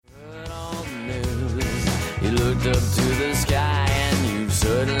looked up to the sky and you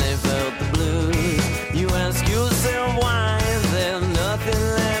certainly felt the blues. You ask yourself, why is there nothing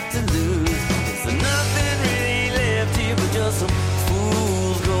left to lose? Is there nothing really left here but just some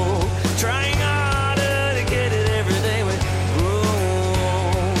fool's gold? Trying harder to get it every day we grow.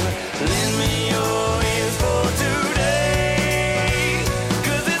 Lend me your ears for today,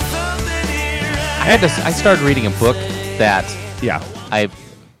 'cause it's something here I started reading a book that Yeah. I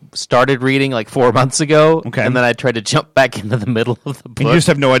started reading like 4 months ago, Okay. and then I tried to jump back into the middle of the book. And you just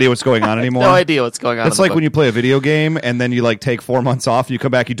have no idea what's going on anymore? No idea what's going on. It's like when you play a video game and then you like take 4 months off, you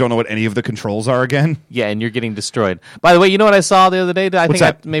come back, you don't know what any of the controls are again. Yeah, and you're getting destroyed. By the way, you know what I saw the other day? What's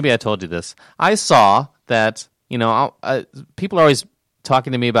that? Maybe I told you this. I saw that, people are always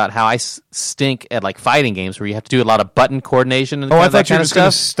talking to me about how I stink at like fighting games where you have to do a lot of button coordination and Oh, I that thought you kind were of just going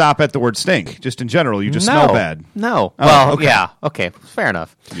to stuff. stop at the word stink. Just in general, you just No. smell bad. No. Oh, well, okay. yeah. Okay, fair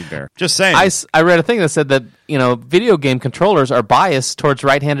enough. You bear. Just saying. I read a thing that said that, video game controllers are biased towards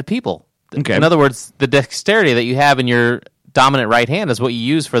right-handed people. Okay. In other words, the dexterity that you have in your dominant right hand is what you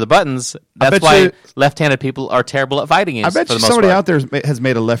use for the buttons. That's bet why you- left-handed people are terrible at fighting games. I bet for you the most somebody part. out there has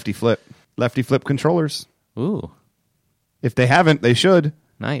made a lefty flip controllers. Ooh, If they haven't, they should.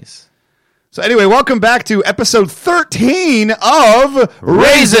 nice. So anyway, welcome back to episode 13 of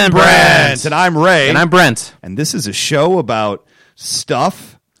Raisin Brent. And I'm Ray. And I'm Brent. And this is a show about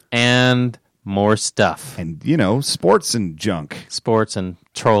stuff And more stuff. and, sports and junk. Sports and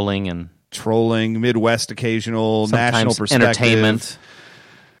trolling and Trolling, Midwest occasional, national sometimes perspective. entertainment.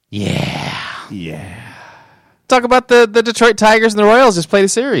 Yeah. Yeah. Talk about the Detroit Tigers and the Royals just played a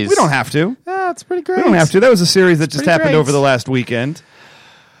series. We don't have to. Yeah, it's pretty great. We don't have to. That was a series that just pretty happened great. over the last weekend.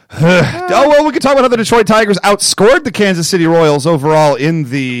 We could talk about how the Detroit Tigers outscored the Kansas City Royals overall in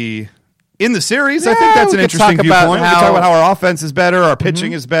the series. I think Yeah, that's we an could interesting talk about viewpoint. We could talk about how our offense is better, our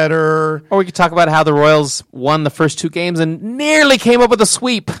pitching is better. Or we could talk about how the Royals won the first two games and nearly came up with a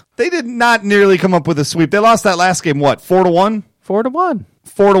sweep. They did not nearly come up with a sweep. They lost that last game, what, 4-1? 4-1.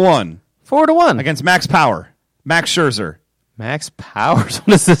 4-1 4-1. against Max Power, Max Scherzer. Max Powers.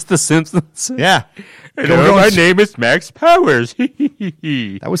 What is this, The Simpsons? Yeah. Hello, my name is Max Powers.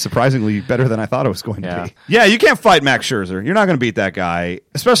 That was surprisingly better than I thought it was going Yeah. to be. Yeah, you can't fight Max Scherzer. You're not going to beat that guy,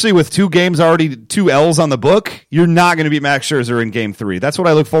 especially with 2 games already, 2 L's on the book. You're not going to beat Max Scherzer in Game 3. That's what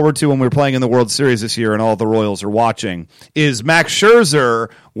I look forward to when we're playing in the World Series this year and all the Royals are watching, is Max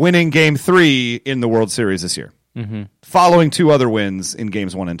Scherzer winning Game 3 in the World Series this year, following 2 other wins in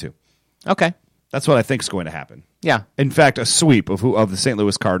Games 1 and 2. Okay. That's what I think is going to happen. Yeah. In fact, a sweep of the St.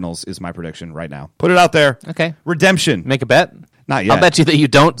 Louis Cardinals is my prediction right now. Put it out there. Okay. Redemption. Make a bet? Not yet. I'll bet you that you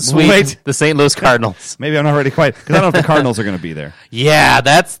don't sweep Wait. the St. Louis Cardinals. Maybe I'm not ready quite, because I don't know if the Cardinals are going to be there. Yeah,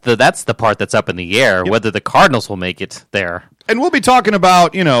 that's the part that's up in the air, whether the Cardinals will make it there. And we'll be talking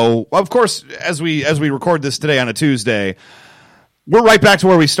about, of course, as we record this today on a Tuesday, we're right back to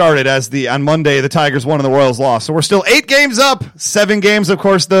where we started on Monday, the Tigers won and the Royals lost. So we're still 8 games up, 7 games, of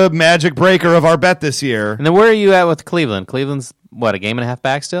course, the magic breaker of our bet this year. And then where are you at with Cleveland? Cleveland's, what, a game and a half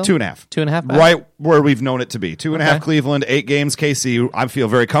back still? 2.5. 2.5 back? Right where we've known it to be. 2.5 Okay. Cleveland, 8 games KC. I feel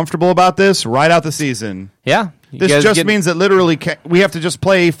very comfortable about this right out the season. Yeah. You This guys just get- means that literally we have to just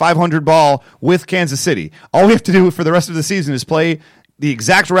play 500 ball with Kansas City. All we have to do for the rest of the season is play the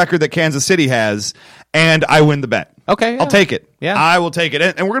exact record that Kansas City has, and I win the bet. Okay, yeah. I'll take it. Yeah. I will take it.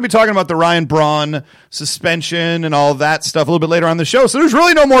 And we're going to be talking about the Ryan Braun suspension and all that stuff a little bit later on the show. So there's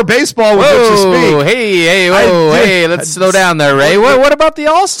really no more baseball with which to Whoa, speak. hey, let's slow down there, Ray. What about the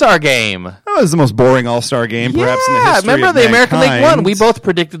All-Star game? That was the most boring All-Star game, perhaps, in the Yeah, history remember of the American League mankind. won. We both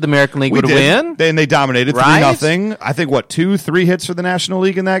predicted the American League We would did. win. And they dominated Right? 3-0. I think, 2-3 hits for the National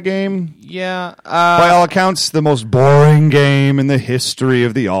League in that game? Yeah. By all accounts, the most boring game in the history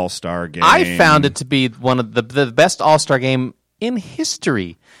of the All-Star game. I found it to be one of the best All-Star game in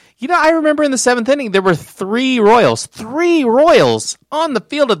history. I remember in the 7th inning, there were 3 Royals on the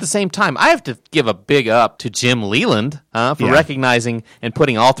field at the same time. I have to give a big up to Jim Leland for Yeah. recognizing and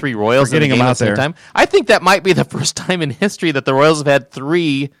putting all 3 Royals For in the getting game them at out the same there. time. I think that might be the first time in history that the Royals have had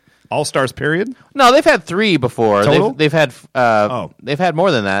 3. All-Stars, period? No, they've had 3 before. Total? They've had they've had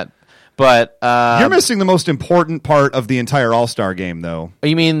more than that. But You're missing the most important part of the entire All-Star game, though.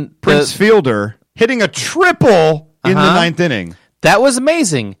 you mean Prince Fielder hitting a triple in the 9th inning. That was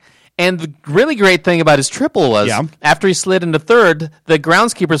amazing. And the really great thing about his triple was after he slid into third, the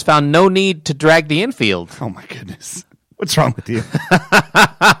groundskeepers found no need to drag the infield. Oh, my goodness. What's wrong with you?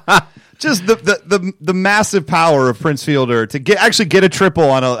 Just the massive power of Prince Fielder to get a triple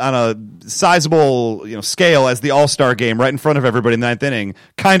on a sizable scale as the All-Star game right in front of everybody in the 9th inning.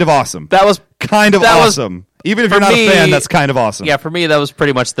 Kind of awesome. That was kind of awesome. Even if For you're not me- a fan, that's kind of awesome. Yeah, for me, that was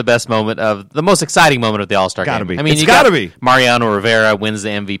pretty much the most exciting moment of the All-Star Gotta game. be. I mean, It's you gotta got be. Mariano Rivera wins the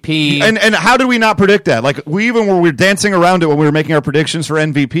MVP. And how did we not predict that? Like, when we were dancing around it when we were making our predictions for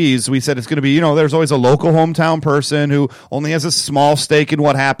MVPs, we said it's going to be, there's always a local hometown person who only has a small stake in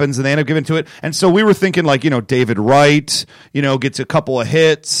what happens, and they end up giving to it. And so we were thinking, like, David Wright, gets a couple of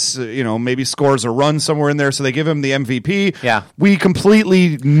hits, maybe scores a run somewhere in there, so they give him the MVP. Yeah. We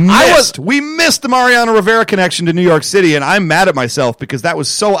completely we missed the Mariano Rivera connection to New York City, and I'm mad at myself because that was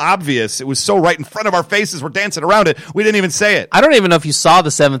so obvious. It was so right in front of our faces. We're dancing around it. We didn't even say it. I don't even know if you saw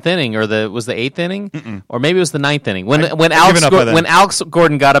the seventh inning or was the eighth inning, or maybe it was the ninth inning when Alex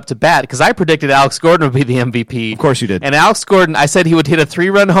Gordon got up to bat, because I predicted Alex Gordon would be the MVP. Of course you did. And Alex Gordon, I said he would hit a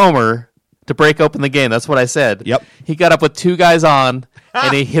 3-run homer to break open the game. That's what I said. Yep. He got up with 2 guys on,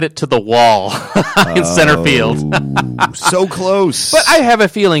 and he hit it to the wall in center field. So close. But I have a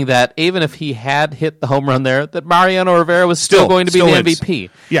feeling that even if he had hit the home run there, that Mariano Rivera was still going to be the MVP.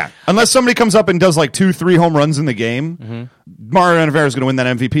 Yeah, unless somebody comes up and does like 2-3 home runs in the game, Mariano Rivera is going to win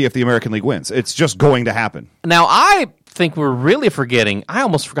that MVP if the American League wins. It's just going to happen. Now, I think we're really forgetting. I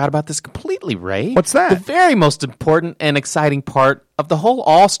almost forgot about this completely, Ray. What's that? The very most important and exciting part of the whole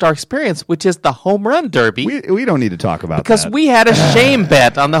All-Star experience, which is the home run derby. We don't need to talk about because that. we had a shame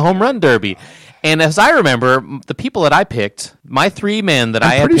bet on the home run derby. And as I remember, the people that I picked, my 3 men that I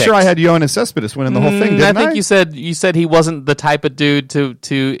had I'm pretty picked, sure I had Yoenis Cespedes winning the whole thing, didn't I? I think you said he wasn't the type of dude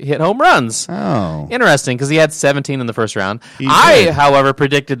to hit home runs. Oh. Interesting, because he had 17 in the first round. He I, did. however,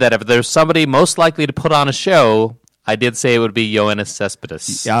 predicted that if there's somebody most likely to put on a show, I did say it would be Yoenis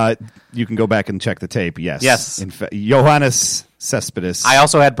Cespedes. You can go back and check the tape, yes. Yes. In fact, Yoenis Cespedes. I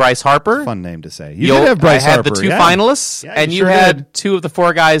also had Bryce Harper. Fun name to say. You did have Bryce I had Harper. the 2 yeah. finalists, Yeah, and you you sure had did. 2 of the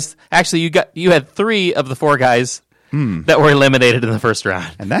 4 guys. Actually, you had 3 of the 4 guys that were eliminated in the first round.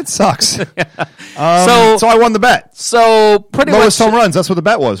 And that sucks. So I won the bet. So pretty Lowest much home runs, that's what the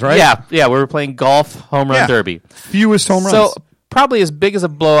bet was, right? Yeah, we were playing golf home run Yeah. derby. Fewest home runs. So probably as big as a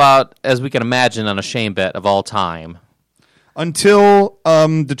blowout as we can imagine on a shame bet of all time. Until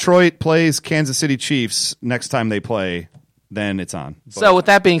Detroit plays Kansas City Chiefs next time they play, then it's on. So with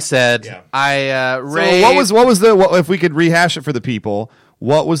that being said, Yeah. Ray, So what was if we could rehash it for the people,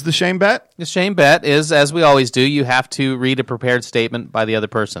 what was the shame bet? the shame bet is, as we always do, you have to read a prepared statement by the other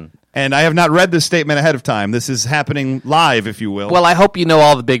person. And I have not read this statement ahead of time. This is happening live, if you will. Well, I hope you know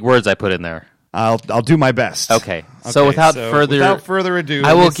all the big words I put in there. I'll do my best. Okay. So without further ado, I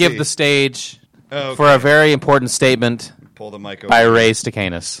let me will give see. the stage Okay. for a very important statement Pull the mic over. by Ray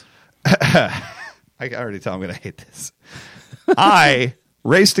Stacanis. I can already tell I'm going to hate this. I,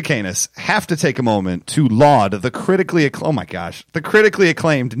 Ray Stacanis, have to take a moment to laud the critically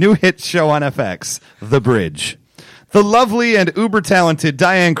acclaimed new hit show on FX, The Bridge. The lovely and uber-talented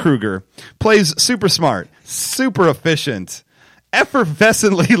Diane Kruger plays super smart, super efficient,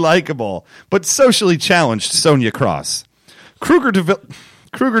 effervescently likable, but socially challenged Sonia Cross. Kruger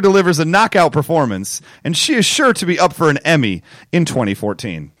delivers a knockout performance, and she is sure to be up for an Emmy in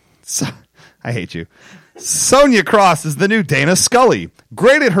 2014. I hate you. Sonia Cross is the new Dana Scully,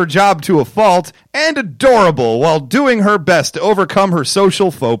 great at her job to a fault and adorable while doing her best to overcome her social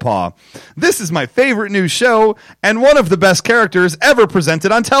faux pas. This is my favorite new show and one of the best characters ever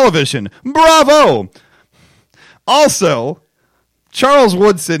presented on television. Bravo! Also, Charles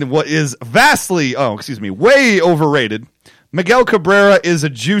Woodson is way overrated. Miguel Cabrera is a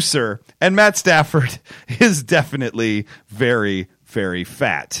juicer, and Matt Stafford is definitely very, very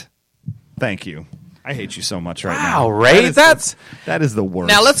fat. Thank you. I hate you so much right now. Wow, Ray, that is the worst.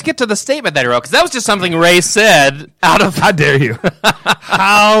 Now let's get to the statement that he wrote, because that was just something Ray said out of. How dare you?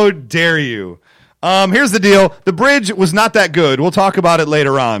 How dare you? Here's the deal. The Bridge was not that good. We'll talk about it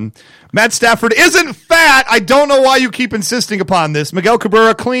later on. Matt Stafford isn't fat. I don't know why you keep insisting upon this. Miguel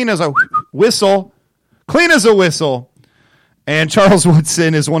Cabrera, clean as a whistle. Clean as a whistle. And Charles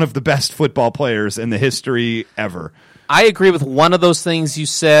Woodson is one of the best football players in the history ever. I agree with one of those things you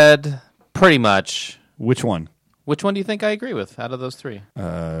said, pretty much. Which one? Which one do you think I agree with out of those 3?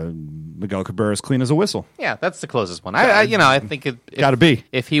 Miguel Cabrera is clean as a whistle. Yeah, that's the closest one. I think Gotta be.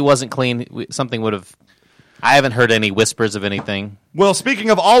 If he wasn't clean, something would have. I haven't heard any whispers of anything. Well, speaking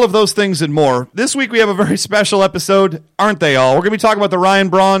of all of those things and more, this week we have a very special episode, aren't they all? We're going to be talking about the Ryan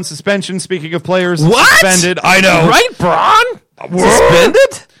Braun suspension, speaking of players suspended. I know. Right, Braun?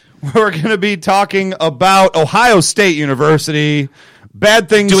 Suspended? We're going to be talking about Ohio State University. Bad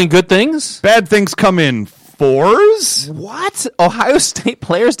things Doing good things? Bad things come in 4s, What? Ohio State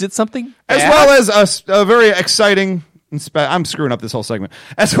players did something as bad? well as a very exciting I'm screwing up this whole segment.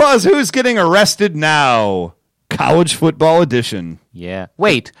 As well as who's getting arrested now. College football edition. Yeah.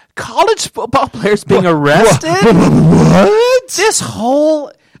 Wait, college football players being arrested? What? This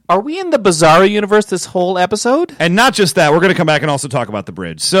whole... Are we in the Bizarro universe this whole episode? And not just that, we're going to come back and also talk about the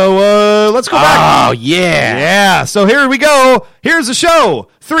bridge. So let's go back. Oh, yeah. Yeah, so here we go. Here's the show.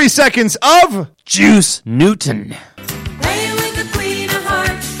 3 seconds of... Juice Newton. Playing with the Queen of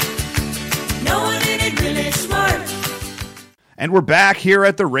Hearts. No one in it really smart. And we're back here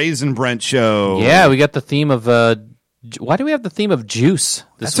at the Raisin Brent Show. Yeah, we got the theme of... why do we have the theme of juice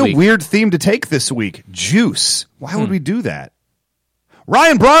this That's week? a weird theme to take this week. Juice. Why would we do that?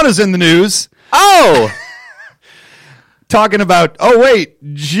 Ryan Braun is in the news. Oh! Talking about,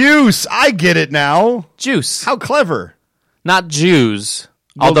 juice. I get it now. Juice. How clever. Not Jews.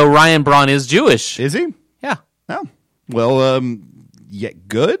 Although Ryan Braun is Jewish. Is he? Yeah. No. Well, yeah,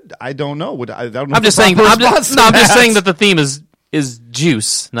 good. I don't know. I don't know. I'm just saying. I'm just saying that the theme is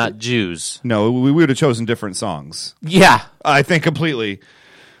juice, not Jews. No, we would have chosen different songs. Yeah. I think completely.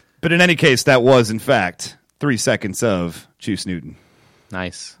 But in any case, that was, in fact, 3 seconds of Juice Newton.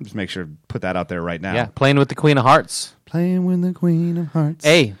 Nice. Just make sure to put that out there right now. Yeah. Playing with the Queen of Hearts. Playing with the Queen of Hearts.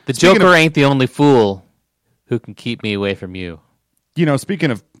 Hey, the Speaking Joker of- ain't the only fool who can keep me away from you. You know, speaking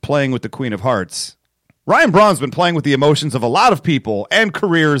of playing with the Queen of Hearts, Ryan Braun's been playing with the emotions of a lot of people and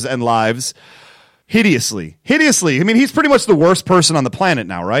careers and lives hideously. Hideously. I mean, he's pretty much the worst person on the planet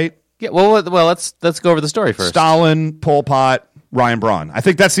now, right? Yeah. Well, let's go over the story first. Stalin, Pol Pot, Ryan Braun. I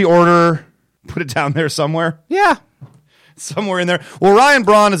think that's the order. Put it down there somewhere. Yeah. Somewhere in there. Well, Ryan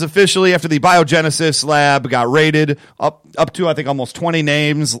Braun is officially, after the Biogenesis lab got raided, up to, I think, almost 20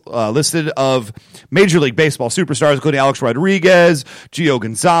 names listed of Major League Baseball superstars, including Alex Rodriguez, Gio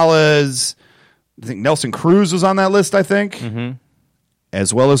Gonzalez. I think Nelson Cruz was on that list, I think. Mm-hmm.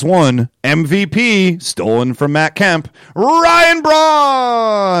 As well as one MVP stolen from Matt Kemp, Ryan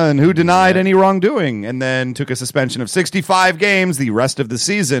Braun, who denied any wrongdoing and then took a suspension of 65 games the rest of the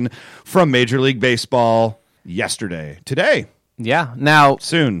season from Major League Baseball today, Yeah. Now,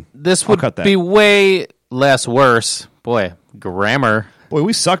 soon. this I'll would cut that. be way less worse. Boy, grammar. Boy,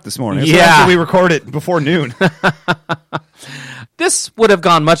 we sucked this morning. It's Yeah. after we record it before noon. This would have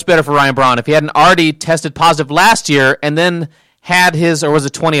gone much better for Ryan Braun if he hadn't already tested positive last year and then had his, or was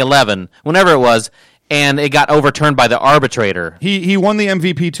it 2011, whenever it was, and it got overturned by the arbitrator. He won the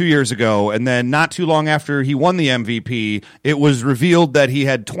MVP 2 years ago, and then not too long after he won the MVP, it was revealed that he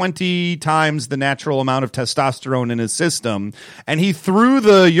had 20 times the natural amount of testosterone in his system, and he threw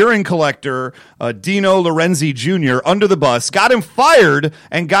the urine collector, Dino Lorenzi Jr., under the bus, got him fired,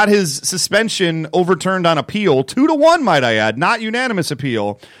 and got his suspension overturned on appeal, 2-1, might I add, not unanimous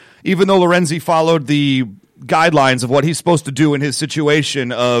appeal, even though Lorenzi followed the guidelines of what he's supposed to do in his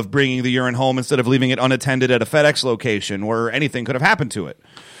situation of bringing the urine home instead of leaving it unattended at a FedEx location where anything could have happened to it.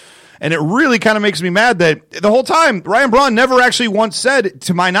 And it really kind of makes me mad that the whole time, Ryan Braun never actually once said,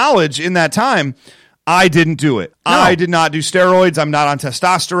 to my knowledge in that time, I didn't do it. No. I did not do steroids. I'm not on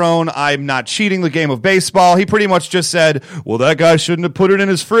testosterone. I'm not cheating the game of baseball. He pretty much just said, well, that guy shouldn't have put it in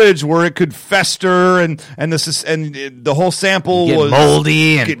his fridge where it could fester and the whole sample Get was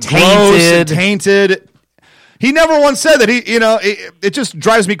moldy and get gross and tainted. tainted. He never once said that. It just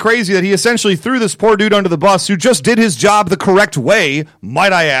drives me crazy that he essentially threw this poor dude under the bus who just did his job the correct way,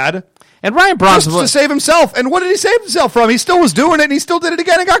 might I add, And Ryan Braun's just to save himself. And what did he save himself from? He still was doing it, and he still did it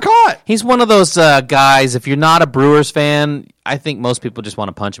again and got caught. he's one of those guys, if you're not a Brewers fan, I think most people just want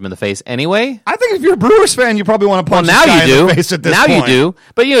to punch him in the face anyway. I think if you're a Brewers fan, you probably want to punch Well, now this guy you do. in the face at this now point. you do.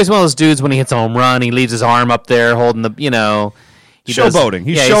 But he's one of those dudes when he hits a home run, he leaves his arm up there holding the, he Showboating.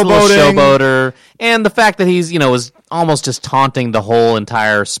 He's he's a little showboating. showboater. And the fact that he's, was almost just taunting the whole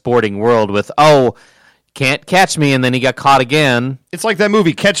entire sporting world with, can't catch me, and then he got caught again. It's like that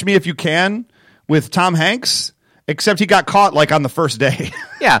movie, Catch Me If You Can, with Tom Hanks, except he got caught like on the first day.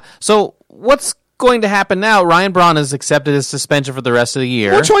 Yeah. So what's going to happen now? Ryan Braun has accepted his suspension for the rest of the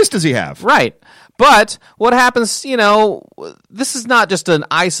year. What choice does he have? Right. But what happens, this is not just an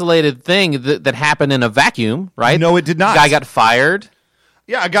isolated thing that happened in a vacuum, right? No, it did not. The guy got fired.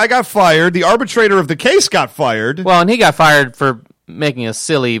 Yeah, a guy got fired. The arbitrator of the case got fired. Well, and he got fired for making a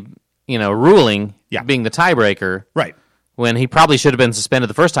silly, ruling, Yeah. being the tiebreaker. Right. When he probably should have been suspended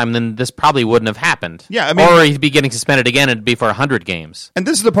the first time, then this probably wouldn't have happened. Yeah, I mean- or he'd be getting suspended again, and it'd be for 100 games. And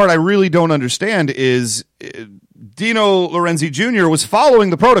this is the part I really don't understand is Dino Lorenzi Jr. was following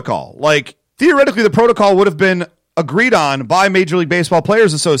the protocol. Like, theoretically, the protocol would have been agreed on by Major League Baseball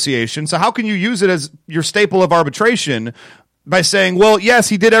Players Association. So how can you use it as your staple of arbitration by saying, well, yes,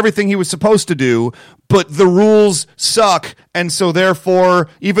 he did everything he was supposed to do, but the rules suck, and so therefore,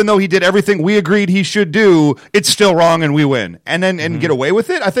 even though he did everything we agreed he should do, it's still wrong and we win. And then and get away with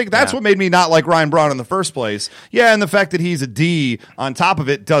it? I think that's what made me not like Ryan Braun in the first place. Yeah, and the fact that he's a D on top of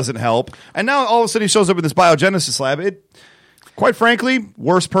it doesn't help. And now all of a sudden he shows up in this biogenesis lab. Quite frankly,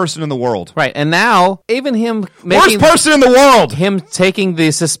 worst person in the world. Right, and now, even him Worst person in the world! him taking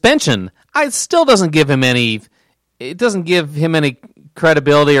the suspension, it still doesn't give him any... It doesn't give him any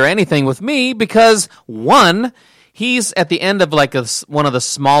credibility or anything with me because, one, he's at the end of like one of the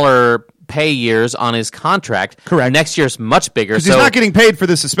smaller pay years on his contract. Correct. Next year's much bigger. Because he's not getting paid for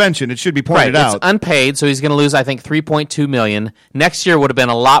the suspension. It should be pointed out. It's unpaid, so he's going to lose, I think, $3.2 million. Next year would have been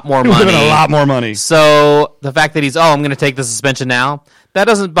a lot more It would money. have been a lot more money. So the fact that he's, I'm going to take the suspension now, that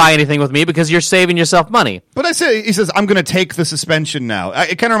doesn't buy anything with me because you're saving yourself money. But he says, I'm going to take the suspension now.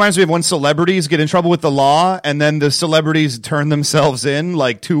 It kind of reminds me of when celebrities get in trouble with the law and then the celebrities turn themselves in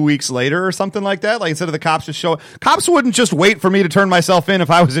like 2 weeks later or something like that. Like instead of the cops just show cops wouldn't just wait for me to turn myself in if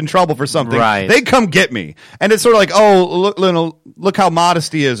I was in trouble for something. Right. They'd come get me. And it's sort of like, look how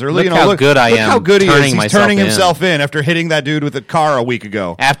modest he is. Or Look how good I look am how good he is. turning He's myself turning in. himself in after hitting that dude with a car a week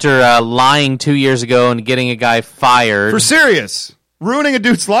ago. After lying 2 years ago and getting a guy fired. For serious. Ruining a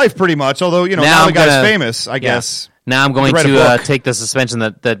dude's life pretty much, although, now the I'm guy's gonna- famous, I guess. Now I'm going Write a to book. take the suspension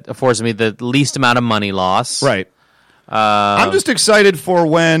that affords me the least amount of money loss. Right. I'm just excited for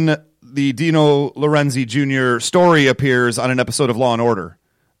when the Dino Lorenzi Jr. story appears on an episode of Law and Order.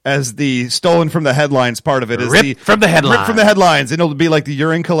 As the stolen from the headlines part of it is Ripped from the headlines. Ripped from the headlines. And it'll be like the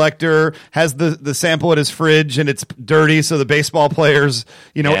urine collector has the sample at his fridge and it's dirty, so the baseball player's,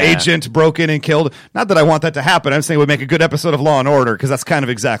 agent broke in and killed. Not that I want that to happen. I'm saying it would make a good episode of Law and Order because that's kind of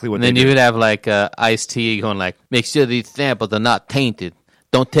exactly what And they then do. you would have like Ice-T going like, make sure these samples are not tainted.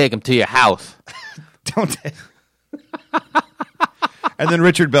 Don't take them to your house. Don't. And then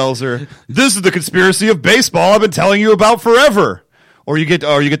Richard Belzer, this is the conspiracy of baseball I've been telling you about forever. Or you get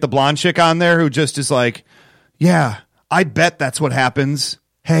the blonde chick on there who just is like, yeah, I bet that's what happens.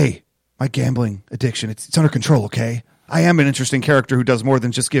 Hey, my gambling addiction, it's under control, okay? I am an interesting character who does more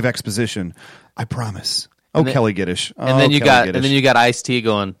than just give exposition. I promise. Kelly Giddish. And then you got Ice-T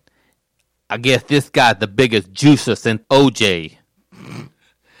going, I guess this got the biggest juicer since OJ.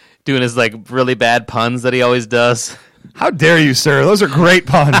 Doing his like really bad puns that he always does. How dare you, sir? Those are great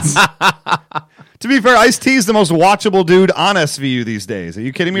puns. To be fair, Ice-T is the most watchable dude on SVU these days. Are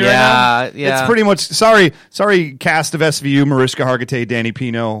you kidding me right now? Yeah. It's pretty much, sorry, cast of SVU, Mariska Hargitay, Danny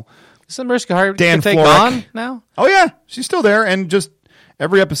Pino. Is Mariska Hargitay Dan Florek. gone now? Oh, yeah, she's still there, and just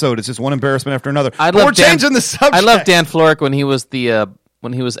every episode is just one embarrassment after another. I But love we're changing the subject. I love Dan Florek when he was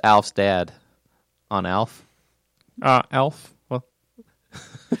when he was Alf's dad on Alf. Alf? Well,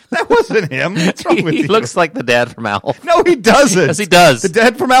 That wasn't him. What's wrong with he you? looks like the dad from Alf. No, he doesn't. Yes, he does. The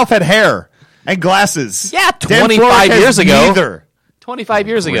dad from Alf had hair and glasses. Yeah, Dan 25 Florek has years ago. Neither. 25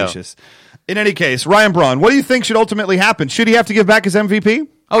 years ago. Gracious. In any case, Ryan Braun, what do you think should ultimately happen? Should he have to give back his MVP?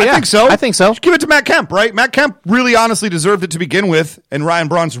 Oh, I yeah. think so. I think so. Give it to Matt Kemp, right? Matt Kemp really honestly deserved it to begin with, and Ryan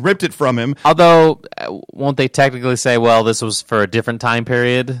Braun's ripped it from him. Although, won't they technically say, well, this was for a different time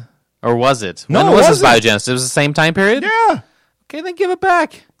period? Or was it? No, when it was this wasn't. Biogenesis? It was the same time period? Yeah. Okay, then give it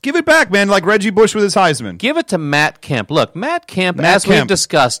back. Give it back, man, like Reggie Bush with his Heisman. Give it to Matt Kemp. Look, Matt Kemp, Matt as we've Kemp.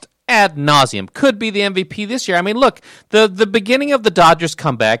 discussed ad nauseum, could be the MVP this year. I mean, look, the beginning of the Dodgers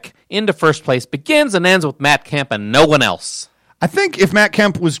comeback into first place begins and ends with Matt Kemp and no one else. I think if Matt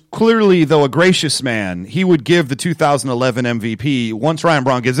Kemp was clearly, though, a gracious man, he would give the 2011 MVP, once Ryan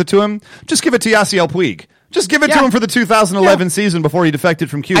Braun gives it to him, just give it to Yasiel Puig. Just give it to Yeah. him for the 2011 season before he defected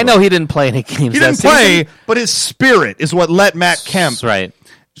from Cuba. I know he didn't play any games He that didn't play, season. but his spirit is what let Matt Kemp That's right.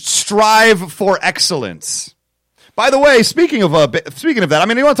 strive for excellence. By the way, speaking of that, I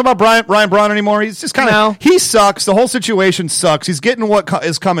mean, you want to talk about Ryan Braun anymore? He's just kind of No. he sucks. The whole situation sucks. He's getting what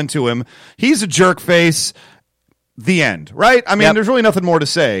is coming to him. He's a jerk face. The end, right? I mean, Yep. there's really nothing more to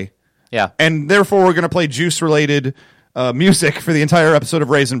say. Yeah. And therefore, we're going to play juice-related music for the entire episode of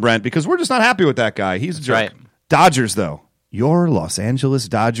Raisin Brent because we're just not happy with that guy. He's a jerk. right. Dodgers, though. Your Los Angeles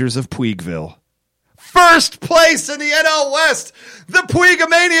Dodgers of Puigville. First place in the NL West. The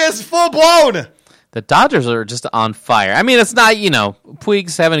Puigomania is full-blown. The Dodgers are just on fire. I mean, it's not,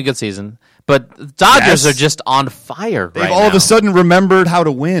 Puig's having a good season, but the Dodgers Yes. are just on fire They've right all now. of a sudden remembered how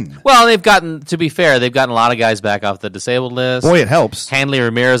to win. Well, to be fair, they've gotten a lot of guys back off the disabled list. Boy, it helps. Hanley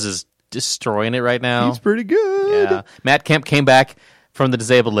Ramirez is destroying it right now. He's pretty good. Yeah. Matt Kemp came back from the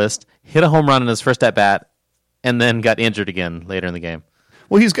disabled list, hit a home run in his first at-bat, and then got injured again later in the game.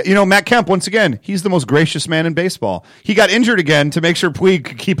 Well, he's got, Matt Kemp, once again, he's the most gracious man in baseball. He got injured again to make sure Puig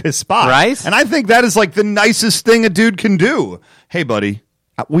could keep his spot. Right. And I think that is like the nicest thing a dude can do. Hey, buddy,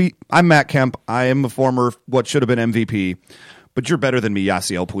 I'm Matt Kemp. I am a former what should have been MVP, but you're better than me,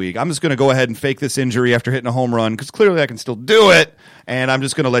 Yasiel Puig. I'm just going to go ahead and fake this injury after hitting a home run because clearly I can still do it, and I'm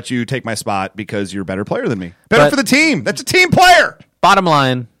just going to let you take my spot because you're a better player than me. Better for the team. That's a team player. Bottom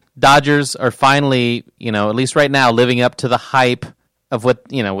line, Dodgers are finally, at least right now, living up to the hype of what,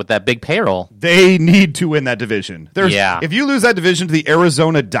 with that big payroll. They need to win that division. Yeah. If you lose that division to the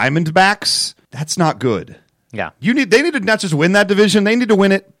Arizona Diamondbacks, that's not good. Yeah. They need to not just win that division, they need to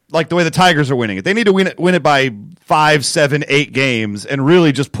win it like the way the Tigers are winning it. They need to win it by 5, 7, 8 games and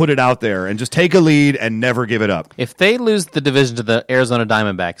really just put it out there and just take a lead and never give it up. If they lose the division to the Arizona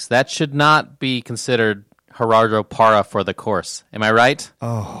Diamondbacks, that should not be considered Gerardo Parra for the course. Am I right?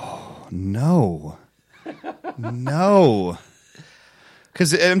 No. No.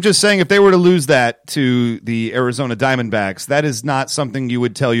 Because I'm just saying, if they were to lose that to the Arizona Diamondbacks, that is not something you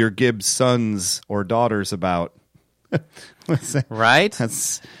would tell your Gibbs sons or daughters about. Right?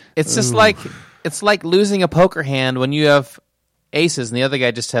 That's It's just like losing a poker hand when you have aces and the other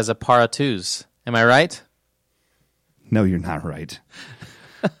guy just has a par of twos. Am I right? no, you're not right.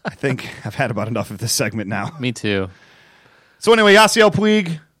 I think I've had about enough of this segment now. Me too. So anyway, Yasiel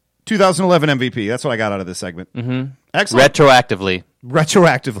Puig, 2011 MVP. That's what I got out of this segment. Mm-hmm. Excellent.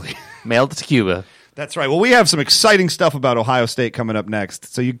 Retroactively. Mailed to Cuba. That's right. Well, we have some exciting stuff about Ohio State coming up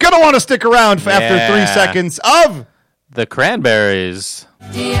next. So you're going to want to stick around after 3 seconds of The Cranberries.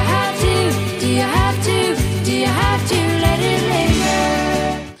 Do you have to? Do you have to? Do you have to let it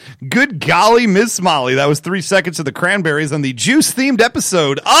linger? Good golly, Miss Molly. That was 3 seconds of The Cranberries on the juice-themed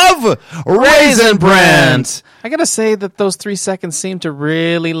episode of Raisin Brand. I got to say that those 3 seconds seem to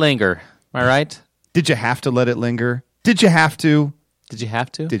really linger. Am I right? Did you have to let it linger? Did you have to? Did you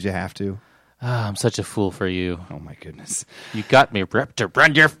have to? Did you have to? Ah, I'm such a fool for you. Oh, my goodness. You got me ripped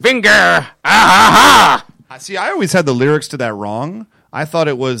around your finger. Ah, ha, ha. See, I always had the lyrics to that wrong. I thought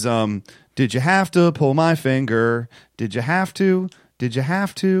it was, did you have to pull my finger? Did you have to? Did you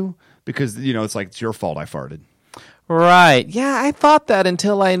have to? Because, it's like, it's your fault I farted. Right. Yeah, I thought that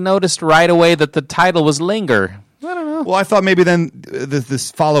until I noticed right away that the title was Linger. I don't know. Well, I thought maybe then this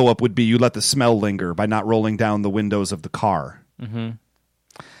follow-up would be you let the smell linger by not rolling down the windows of the car. Mm-hmm.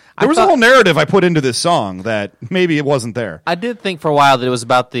 There was a whole narrative I put into this song that maybe it wasn't there. I did think for a while that it was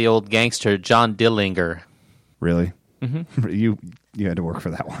about the old gangster John Dillinger. Really? Mm-hmm. You had to work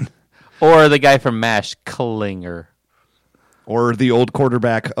for that one. Or the guy from MASH, Klinger. Or the old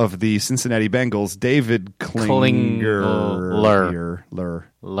quarterback of the Cincinnati Bengals, David Klinger.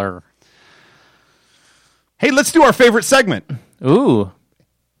 Lur. Hey, let's do our favorite segment. Ooh.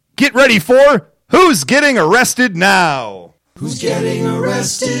 Get ready for Who's Getting Arrested Now? Who's getting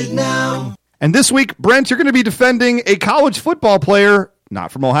arrested now? And this week, Brent, you're going to be defending a college football player,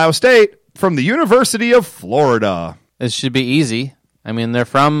 not from Ohio State, from the University of Florida. This should be easy. I mean, they're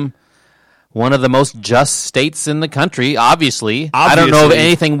from one of the most just states in the country, obviously. I don't know of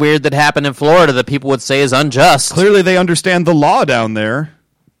anything weird that happened in Florida that people would say is unjust. Clearly, they understand the law down there,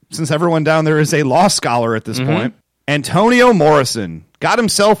 since everyone down there is a law scholar at this point. Antonio Morrison got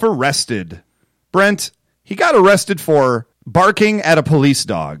himself arrested. Brent, he got arrested for barking at a police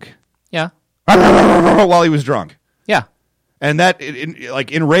dog. Yeah. While he was drunk. Yeah. And that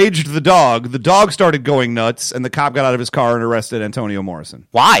enraged the dog. The dog started going nuts, and the cop got out of his car and arrested Antonio Morrison.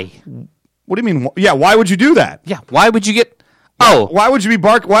 Why? What do you mean? Yeah, why would you do that? Yeah, why would you get... Oh. Why would you be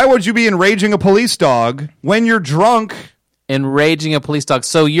Why would you be enraging a police dog when you're drunk? Enraging a police dog.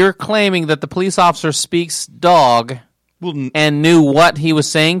 So you're claiming that the police officer speaks dog and knew what he was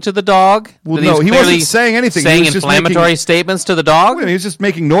saying to the dog? Well, no, he wasn't saying anything. Saying he was inflammatory statements to the dog? He was just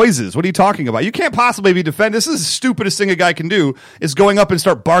making noises. What are you talking about? You can't possibly be defending. This is the stupidest thing a guy can do, is going up and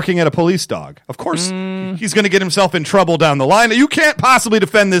start barking at a police dog. Of course, he's going to get himself in trouble down the line. You can't possibly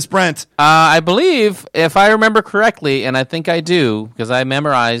defend this, Brent. I believe, if I remember correctly, and I think I do, because I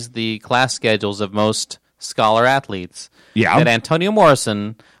memorized the class schedules of most scholar athletes, that Antonio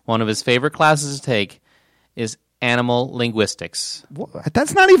Morrison, one of his favorite classes to take, is animal linguistics.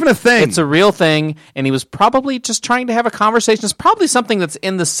 That's not even a thing. It's a real thing, and he was probably just trying to have a conversation. It's probably something that's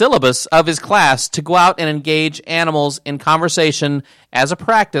in the syllabus of his class to go out and engage animals in conversation as a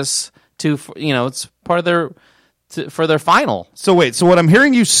practice to, it's part of for their final. So wait, so what I'm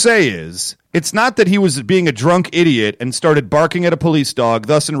hearing you say is, it's not that he was being a drunk idiot and started barking at a police dog,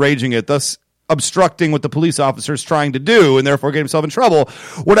 thus enraging it, thus obstructing what the police officer is trying to do and therefore get himself in trouble.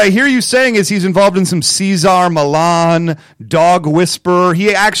 What I hear you saying is he's involved in some Cesar Millan, dog whisperer. He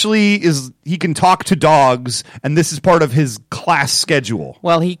can talk to dogs, and this is part of his class schedule.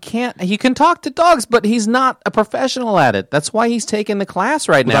 Well, he can talk to dogs, but he's not a professional at it. That's why he's taking the class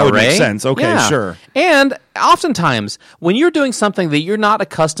right now, that would Ray. make sense. Okay, Yeah. sure. And oftentimes, when you're doing something that you're not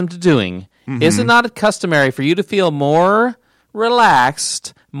accustomed to doing, is it not customary for you to feel more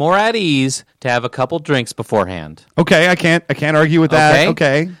relaxed, more at ease, to have a couple drinks beforehand? Okay, I can't argue with that.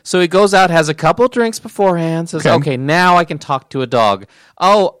 Okay. So he goes out, has a couple drinks beforehand, says, okay, now I can talk to a dog.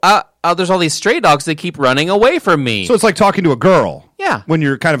 There's all these stray dogs that keep running away from me. So it's like talking to a girl. Yeah. When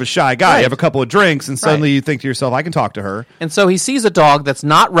you're kind of a shy guy, Right. you have a couple of drinks, and suddenly Right. you think to yourself, I can talk to her. And so he sees a dog that's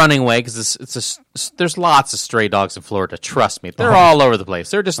not running away because there's lots of stray dogs in Florida. Trust me, they're all over the place.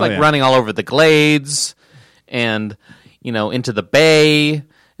 They're just like yeah. running all over the glades and into the bay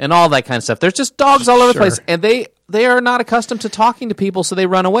and all that kind of stuff. There's just dogs all over the place, and they are not accustomed to talking to people, so they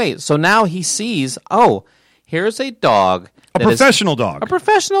run away. So now he sees, here's a dog, A professional dog. a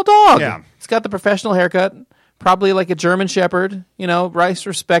professional dog. Yeah. He's got the professional haircut, probably like a German Shepherd. Nice,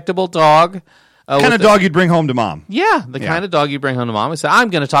 respectable dog. Kind with of dog you'd bring home to mom. Yeah, the kind of dog you bring home to mom. He said, I'm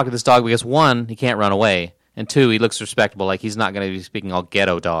going to talk to this dog because, one, he can't run away, and two, he looks respectable, like he's not going to be speaking all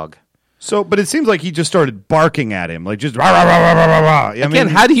ghetto dog. So, but it seems like he just started barking at him, like just rah, rah, rah, rah, rah, rah, rah. I Again, mean,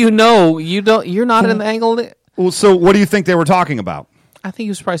 how do you know you're not in the angle? well, so what do you think they were talking about? I think he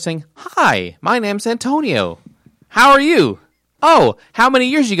was probably saying, hi, my name's Antonio. How are you? Oh, how many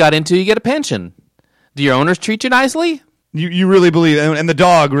years you got into you get a pension? Do your owners treat you nicely? You really believe, and the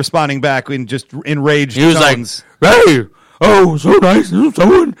dog responding back in just enraged He was tones. like, hey, so nice, there's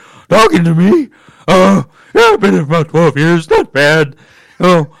someone talking to me. Yeah, I've been here about 12 years, not bad.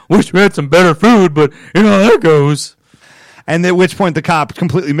 Wish we had some better food, but how that goes. And at which point the cop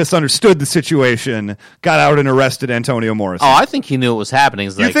completely misunderstood the situation, got out and arrested Antonio Morrison. Oh, I think he knew what was happening.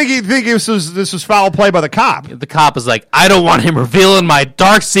 It's You like, think this was foul play by the cop? the cop is like, I don't want him revealing my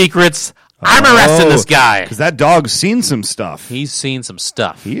dark secrets. I'm arresting this guy. Because that dog's seen some stuff. He's seen some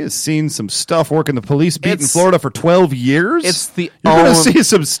stuff. He has seen some stuff working the police beat in It's- Florida for 12 years. You're You're going to see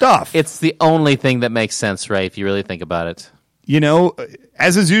some stuff. It's the only thing that makes sense, Ray, if you really think about it.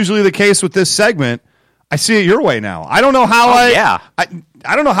 As is usually the case with this segment, I see it your way now. I don't know how yeah.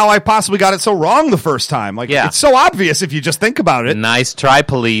 I don't know how I possibly got it so wrong the first time. Yeah. It's so obvious if you just think about it. Nice try,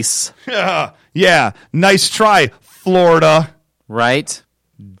 police. Yeah, nice try, Florida Right?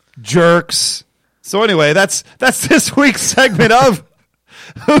 jerks. So anyway, that's this week's segment of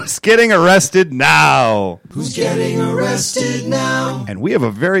Who's Getting Arrested Now? Who's getting arrested now? And we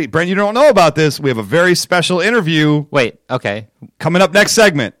have Brent, you don't know about this. We have a very special interview Wait, okay. coming up next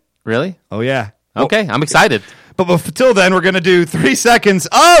segment. Really? Oh yeah. Okay, I'm excited. But until then, we're going to do 3 seconds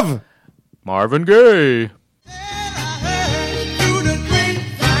of Marvin Gaye. Through the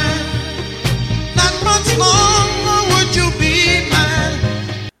grapevine, not much longer would you be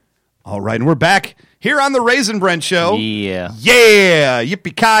mine. All right, and we're back here on the Raisin Brent Show. Yeah. Yeah,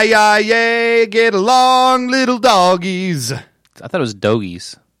 yippee-ki-yay, yay, get along, little doggies. I thought it was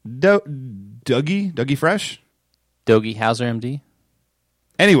Dogies. Dougie Fresh? Dogie Hauser, MD.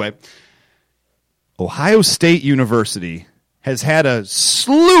 Anyway, Ohio State University has had a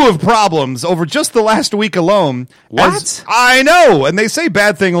slew of problems over just the last week alone. What? I know, and they say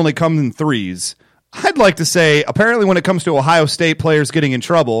bad thing only comes in threes. I'd like to say, apparently when it comes to Ohio State players getting in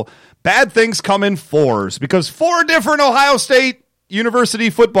trouble, bad things come in fours, because 4 different Ohio State University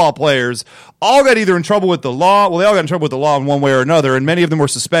football players all got either in trouble with the law, well, they all got in trouble with the law in one way or another, and many of them were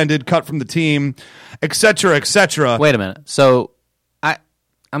suspended, cut from the team, etc., etc. Wait a minute. So,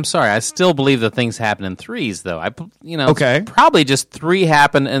 I'm sorry. I still believe that things happen in threes, though. Okay. Probably just 3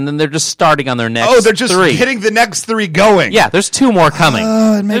 happen, and then they're just starting on their next. Oh, they're just 3. hitting the next 3 going. Yeah, there's 2 more coming.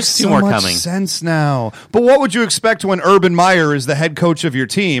 It makes There's 2 so more much coming. sense now. But what would you expect when Urban Meyer is the head coach of your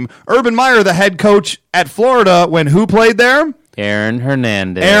team? Urban Meyer, the head coach at Florida, when who played there? Aaron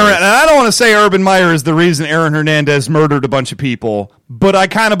Hernandez. And I don't want to say Urban Meyer is the reason Aaron Hernandez murdered a bunch of people, but I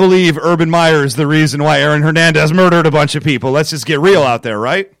kind of believe Urban Meyer is the reason why Aaron Hernandez murdered a bunch of people. Let's just get real out there,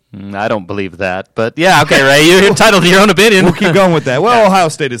 right? I don't believe that, but yeah, okay, Ray, you're entitled to your own opinion. We'll keep going with that. Well, Ohio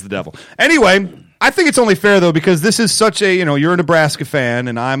State is the devil. Anyway, I think it's only fair, though, because this is such a, you're a Nebraska fan,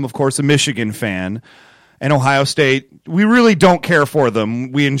 and I'm, of course, a Michigan fan. And Ohio State, we really don't care for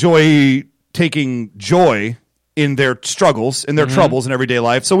them. We enjoy taking joy in their struggles, in their troubles in everyday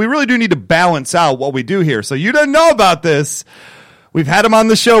life. So we really do need to balance out what we do here. So you didn't know about this. We've had him on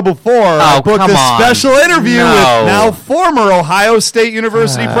the show before. I booked come a on. special interview No. with now former Ohio State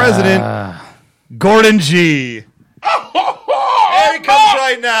University president, Gordon G. There he comes right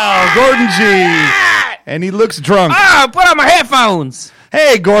right now, Gordon G. And he looks drunk. Oh, put on my headphones.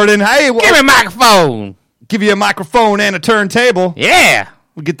 Hey, Gordon. Hey, Give me a microphone. give you a microphone and a turntable. Yeah.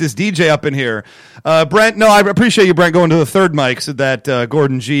 We'll get this DJ up in here. Brent, no, I appreciate you, Brent, going to the third mic so that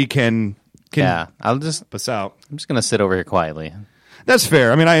Gordon G can Yeah. I'm just help us out. going to sit over here quietly. That's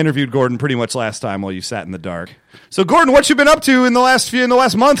fair. I mean, I interviewed Gordon pretty much last time while you sat in the dark. So, Gordon, what you been up to in the last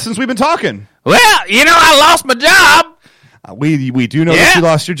month since we've been talking? Well, I lost my job. We do know that you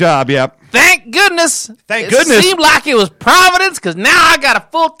lost your job. Yep. Thank goodness. Thank It goodness. seemed like it was Providence because now I got a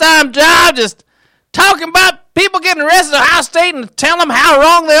full-time job just talking about people getting arrested at Ohio State and telling them how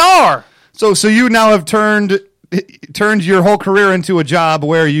wrong they are. So you now have turned your whole career into a job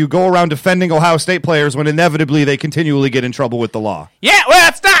where you go around defending Ohio State players when inevitably they continually get in trouble with the law. Yeah, well,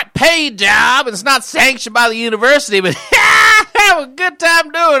 it's not a paid job. It's not sanctioned by the university, but I have a good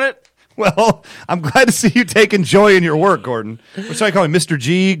time doing it. Well, I'm glad to see you taking joy in your work, Gordon. What should I call him? Mr.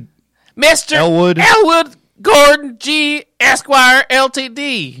 G? Mr. Elwood. Gordon G. Esquire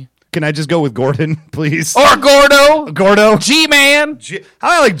Ltd. Can I just go with Gordon, please? Or Gordo. Gordo? G-Man.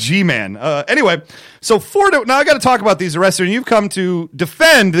 I like G-Man. Anyway, so now I got to talk about these arrests, and you've come to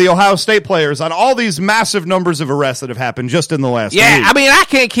defend the Ohio State players on all these massive numbers of arrests that have happened just in the last week. Yeah, I mean, I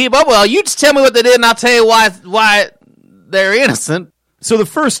can't keep up with all. You just tell me what they did, and I'll tell you why they're innocent. So the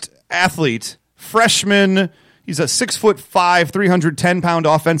first athlete, freshman, he's a 6'5", 310-pound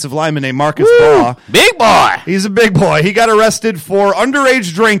offensive lineman named Marcus Baugh. Big boy. He's a big boy. He got arrested for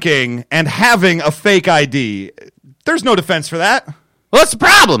underage drinking and having a fake ID. There's no defense for that. What's the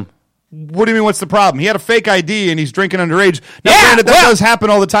problem? What do you mean, what's the problem? He had a fake ID and he's drinking underage. Now, Yeah, granted, that well- does happen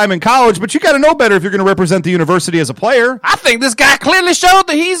all the time in college, but you got to know better if you're going to represent the university as a player. I think this guy clearly showed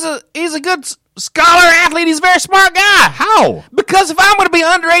that he's a good scholar athlete. He's a very smart guy. How? Because if I'm going to be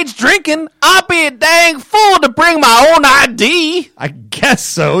underage drinking, I'll be a dang fool to bring my own ID. I guess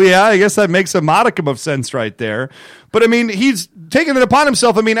so, yeah. I guess that makes a modicum of sense right there. But, I mean, he's taking it upon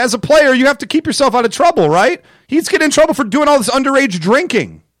himself. I mean, as a player, you have to keep yourself out of trouble, right? He's getting in trouble for doing all this underage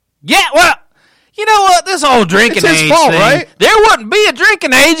drinking. Yeah, well, you know what? This whole drinking It's his age fault, thing, right? there wouldn't be a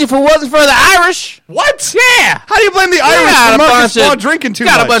drinking age if it wasn't for the Irish. What? Yeah. How do you blame the Irish for Marcus Baugh drinking too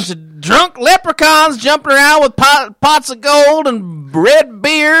much? Got a bunch of drunk leprechauns jumping around with pots of gold and red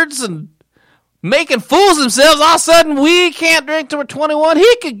beards and making fools of themselves. All of a sudden, we can't drink till we're 21.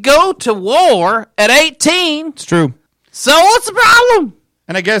 He could go to war at 18. It's true. So what's the problem?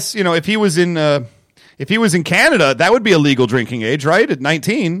 And I guess, you know, if he was in Canada, that would be a legal drinking age, right? At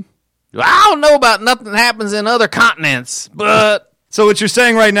 19. I don't know about nothing that happens in other continents, but So what you're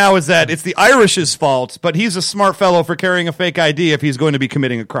saying right now is that it's the Irish's fault, but he's a smart fellow for carrying a fake ID if he's going to be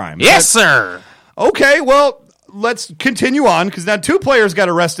committing a crime. yes, sir. Okay, well, let's continue on, because now two players got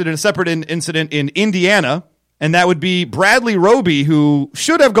arrested in a separate incident in Indiana, and that would be Bradley Roby, who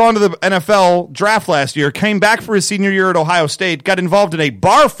should have gone to the NFL draft last year, came back for his senior year at Ohio State, got involved in a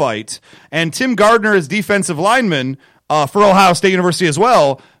bar fight, and Tim Gardner, as defensive lineman for Ohio State University as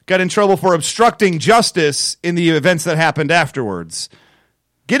well, got in trouble for obstructing justice in the events that happened afterwards.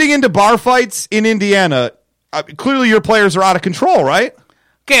 Getting into bar fights in Indiana, clearly your players are out of control, right?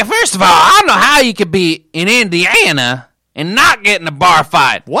 Okay, first of all, I don't know how you could be in Indiana and not get in a bar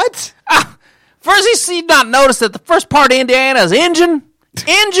fight. What? First, you not notice that the first part of Indiana is Engine.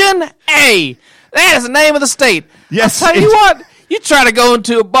 Engine A. That is the name of the state. Yes, I'll tell you what, you try to go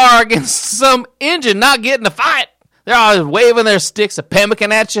into a bar against some Engine not getting a fight. They're always waving their sticks of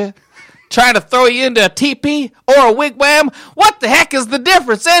pemmican at you, trying to throw you into a teepee or a wigwam. What the heck is the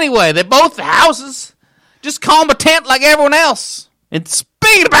difference anyway? They're both houses. Just call them a tent like everyone else. And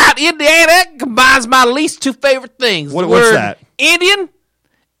speaking about Indiana, that combines my least two favorite things. What's The word that? Indian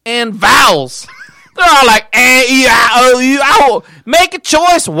and vowels. They're all like, A-E-I-O-U-O. Make a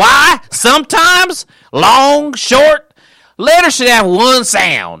choice. Why? Sometimes long, short. Letters should have one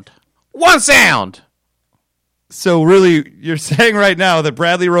sound. One sound. So really, you're saying right now that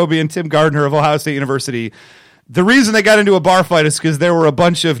Bradley Roby and Tim Gardner of Ohio State University, the reason they got into a bar fight is because there were a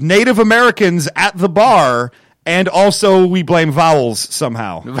bunch of Native Americans at the bar, and also we blame vowels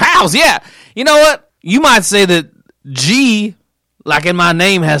somehow. Vowels, yeah. You know what? You might say that G, like in my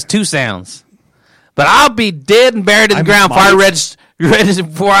name, has two sounds. But I'll be dead and buried in the ground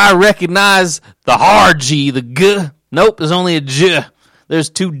before I recognize the hard G, the G. Nope, there's only a J. There's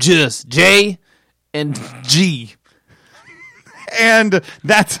two J's, J and G. And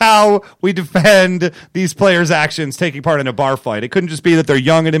that's how we defend these players' actions taking part in a bar fight. It couldn't just be that they're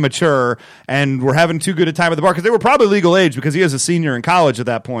young and immature and we're having too good a time at the bar, because they were probably legal age, because he is a senior in college at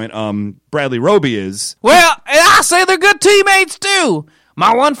that point. Bradley Roby is. Well, and I say they're good teammates too.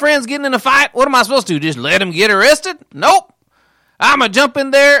 My one friend's getting in a fight. What am I supposed to do? Just let him get arrested? Nope. I'm going to jump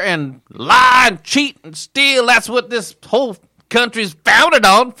in there and lie and cheat and steal. That's what this whole country's founded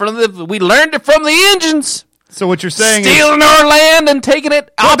on. We learned it from the Indians. So what you're saying is... Stealing our land and taking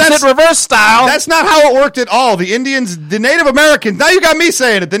it opposite reverse style. That's not how it worked at all. The Indians, the Native Americans, now you got me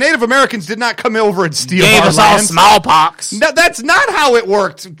saying it. The Native Americans did not come over and steal Gave our us all lands. smallpox. No, that's not how it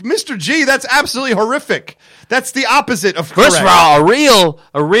worked. Mr. G, that's absolutely horrific. That's the opposite of correct. First of all,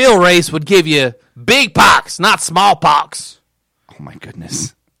 a real race would give you big pox, not smallpox. Oh my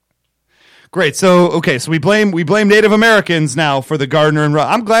goodness. Great. So we blame Native Americans now for the Gardner and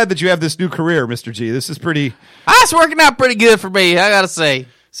I'm glad that you have this new career, Mr. G. This is pretty. That's working out pretty good for me, I gotta say.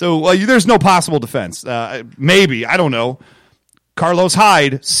 So there's no possible defense. Maybe, I don't know. Carlos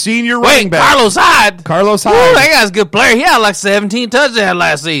Hyde, senior running back. Carlos Hyde. Carlos Hyde. Ooh, that guy's a good player. He had like 17 touchdowns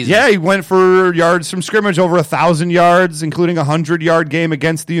last season. Yeah, he went for yards from scrimmage, over 1,000 yards, including a 100-yard game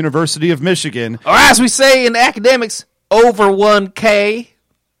against the University of Michigan. Or as we say in academics, over 1K.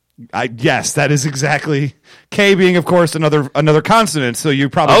 Yes, that is exactly. K being, of course, another consonant, so you're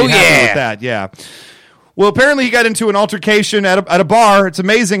probably happy with that. Yeah. Well, apparently he got into an altercation at a bar. It's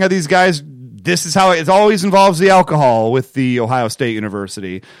amazing how these guys. This is how it always involves the alcohol with the Ohio State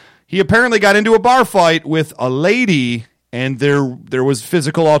University. He apparently got into a bar fight with a lady, and there was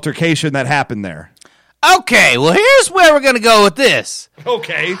physical altercation that happened there. Okay, well, here's where we're going to go with this.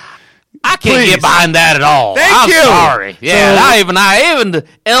 Okay. I can't get behind that at all. Thank you. I'm sorry. Yeah, even the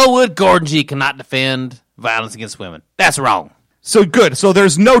Elwood Gordon G cannot defend violence against women. That's wrong. So good. So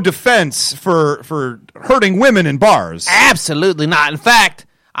there's no defense for hurting women in bars. Absolutely not. In fact,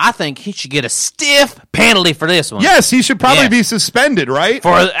 I think he should get a stiff penalty for this one. Yes, he should probably be suspended, right?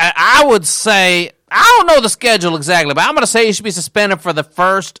 I would say, I don't know the schedule exactly, but I'm going to say he should be suspended for the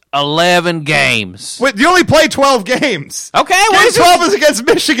first 11 games. Wait, you only play 12 games. Okay, Game 12 is against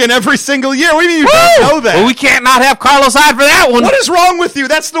Michigan every single year. What do you mean you don't know that? Well, we can't not have Carlos Hyde for that one. What is wrong with you?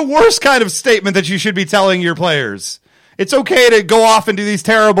 That's the worst kind of statement that you should be telling your players. It's okay to go off and do these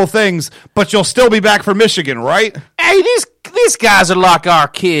terrible things, but you'll still be back for Michigan, right? Hey, these guys are like our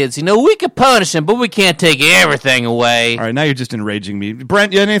kids. You know, we can punish them, but we can't take everything away. All right, now you're just enraging me.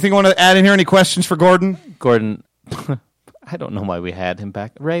 Brent, you have anything you want to add in here? Any questions for Gordon? Gordon, I don't know why we had him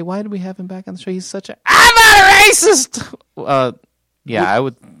back. Ray, why did we have him back on the show? He's such a... I'm not a racist! Yeah, I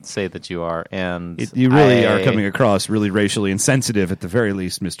would say that you are, and... You really are coming across really racially insensitive at the very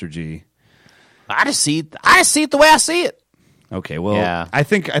least, Mr. G. I just see it the way I see it. Okay, well, yeah. I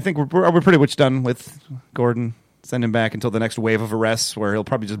think we're pretty much done with Gordon. Send him back until the next wave of arrests, where he'll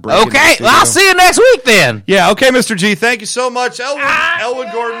probably just break. Okay, well, I'll see you next week then. Yeah, okay, Mr. G. Thank you so much,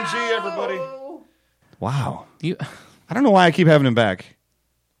 Elwood Gordon G. Everybody. Wow, I don't know why I keep having him back.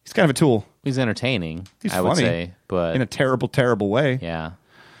 He's kind of a tool. He's entertaining. He's I funny, would say, but in a terrible, terrible way. Yeah.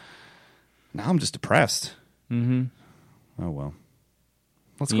 Now I'm just depressed. Mm-hmm. Oh well.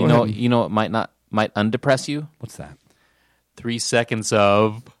 Let's go ahead. You know what might undepress you? What's that? 3 seconds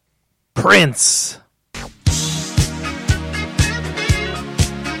of Prince.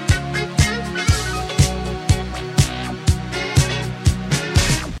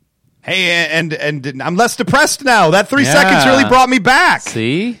 Hey, and I'm less depressed now. That 3 seconds really brought me back.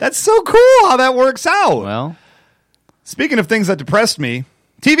 See? That's so cool how that works out. Well, speaking of things that depressed me,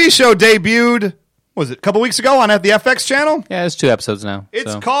 TV show debuted, was it a couple weeks ago on the FX channel? yeah, it's 2 episodes now.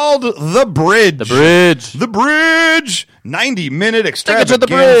 It's called The Bridge. The Bridge. The Bridge. 90-minute Take it to extravaganza. the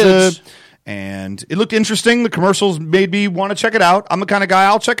bridge. And it looked interesting. The commercials made me want to check it out. I'm the kind of guy,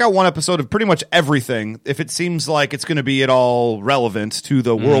 I'll check out one episode of pretty much everything if it seems like it's going to be at all relevant to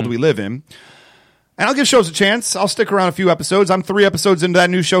the world we live in. And I'll give shows a chance. I'll stick around a few episodes. I'm 3 episodes into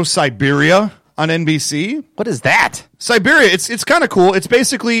that new show, Siberia, on NBC. What is that? Siberia, it's kind of cool. It's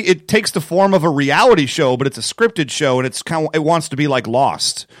basically, it takes the form of a reality show, but it's a scripted show, and it wants to be like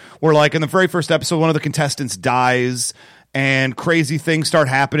Lost, where like in the very first episode, one of the contestants dies, and crazy things start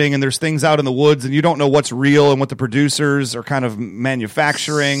happening, and there's things out in the woods, and you don't know what's real and what the producers are kind of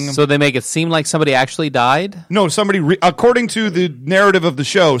manufacturing. So they make it seem like somebody actually died? No, according to the narrative of the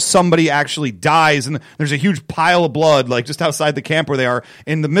show, somebody actually dies, and there's a huge pile of blood, like just outside the camp where they are,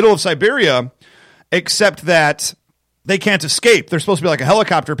 in the middle of Siberia, except that they can't escape. There's supposed to be like a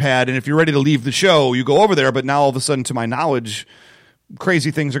helicopter pad, and if you're ready to leave the show, you go over there, but now all of a sudden, to my knowledge,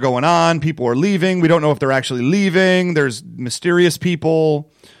 crazy things are going on. People are leaving. We don't know if they're actually leaving. There's mysterious people.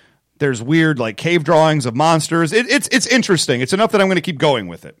 There's weird like cave drawings of monsters. It's interesting. It's enough that I'm going to keep going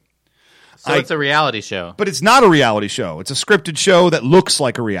with it. So it's a reality show. But it's not a reality show. It's a scripted show that looks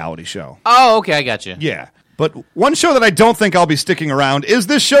like a reality show. Oh, okay, I got you. Yeah. But one show that I don't think I'll be sticking around is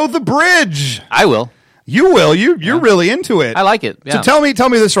this show, The Bridge. I will. You will. You're really into it. I like it. Yeah. So tell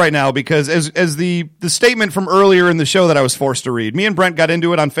me this right now, because as the statement from earlier in the show that I was forced to read, me and Brent got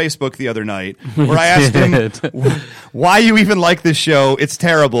into it on Facebook the other night, where I asked him why you even like this show. It's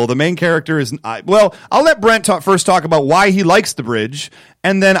terrible. The main character is well. I'll let Brent first talk about why he likes The Bridge,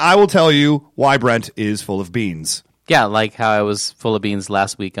 and then I will tell you why Brent is full of beans. Yeah, like how I was full of beans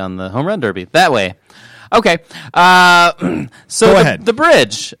last week on the Home Run Derby. That way. Okay. So Go ahead. The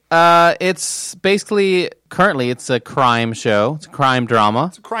Bridge. It's basically, currently, it's a crime show. It's a crime drama.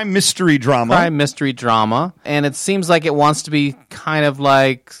 It's a crime mystery drama. Crime mystery drama. And it seems like it wants to be kind of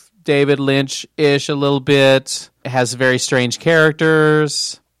like David Lynch-ish a little bit. It has very strange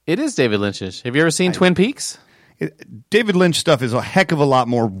characters. It is David Lynch-ish. Have you ever seen Twin Peaks? David Lynch stuff is a heck of a lot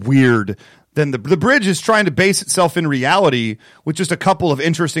more weird than the Bridge is trying to base itself in reality with just a couple of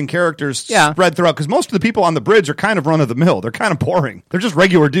interesting characters spread throughout. Because most of the people on The Bridge are kind of run of the mill. They're kind of boring. They're just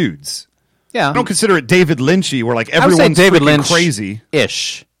regular dudes. Yeah. I don't consider it David Lynchy, where like I would say everyone's David freaking Lynch crazy.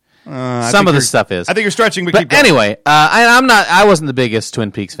 Ish. I Some think of the you're- stuff is. I think you're stretching, but keep But going. anyway, I wasn't the biggest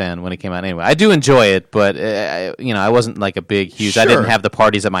Twin Peaks fan when it came out. Anyway, I do enjoy it, but I wasn't like a big, huge. I didn't Sure. have the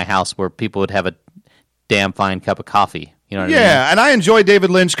parties at my house where people would have a damn fine cup of coffee. You know what I mean? Yeah, and I enjoy David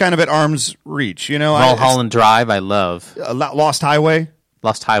Lynch kind of at arm's reach. You know, Mulholland Drive, I love. Lost Highway.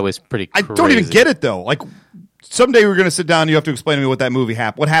 Lost Highway's pretty I crazy. don't even get it though. Like someday we're going to sit down. And you have to explain to me what that movie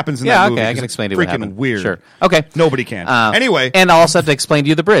happened. What happens in Yeah, that okay, movie? I 'cause can it's explain to you what freaking happened. weird. Sure. Okay. Nobody can. Anyway, And I'll also have to explain to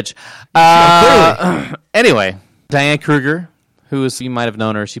you The Bridge. Anyway, Diane Kruger, who is, you might have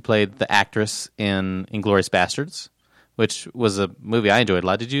known her, she played the actress in Inglourious Bastards, which was a movie I enjoyed a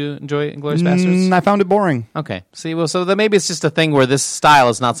lot. Did you enjoy Inglourious Bastards? I found it boring. Okay. See, well, so then maybe it's just a thing where this style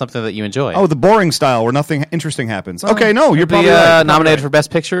is not something that you enjoy. Oh, the boring style where nothing interesting happens. Okay, no, you're probably Maybe, right. nominated for Best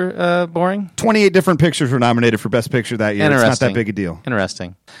Picture, boring? 28 different pictures were nominated for Best Picture that year. It's not that big a deal.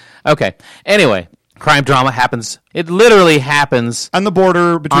 Interesting. Okay. Anyway, crime drama happens. It literally happens On the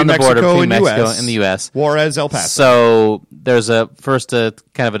border between on the border Mexico between and Mexico U.S. and the U.S. Juarez, El Paso. So there's a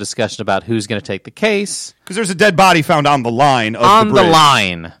kind of a discussion about who's going to take the case Because there's a dead body found on the line of on the the bridge.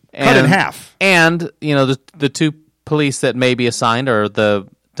 line, Cut in half. And the two police that may be assigned are the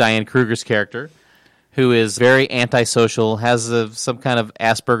Diane Kruger's character, who is very antisocial, has some kind of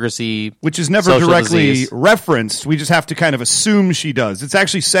Asperger's-y Which is never social directly disease. referenced. We just have to kind of assume she does. It's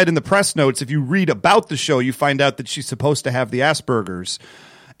actually said in the press notes. If you read about the show, you find out that she's supposed to have the Asperger's.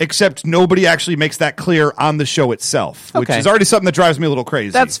 Except nobody actually makes that clear on the show itself, which Okay. is already something that drives me a little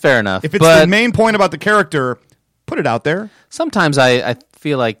crazy. That's fair enough. If it's but the main point about the character, put it out there. sometimes I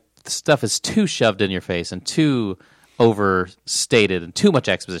feel like stuff is too shoved in your face and too overstated and too much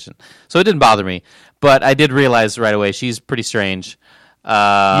exposition. So it didn't bother me, but I did realize right away she's pretty strange.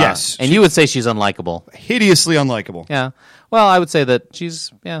 Yes. And you would say she's unlikable. Hideously unlikable. Yeah. Well, I would say that she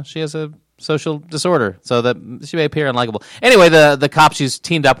has a social disorder, so that she may appear unlikable. Anyway, the cop she's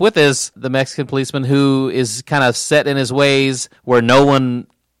teamed up with is the Mexican policeman who is kind of set in his ways, where no one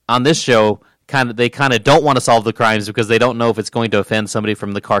on this show they kind of don't want to solve the crimes because they don't know if it's going to offend somebody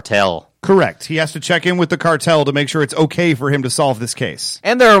from the cartel. Correct. He has to check in with the cartel to make sure it's okay for him to solve this case.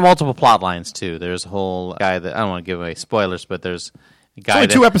 And there are multiple plot lines too. There's a whole guy that I don't want to give away spoilers, but there's a guy only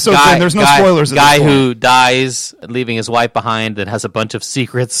that, 2 episodes in, there's no spoilers at Guy this point. who dies, leaving his wife behind, that has a bunch of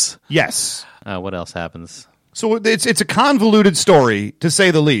secrets. Yes. What else happens? So it's a convoluted story, to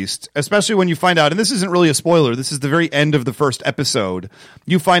say the least, especially when you find out, and this isn't really a spoiler, this is the very end of the first episode,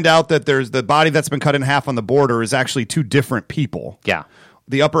 you find out that there's the body that's been cut in half on the border is actually 2 different people. Yeah.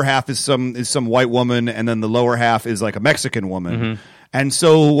 The upper half is some white woman, and then the lower half is like a Mexican woman. And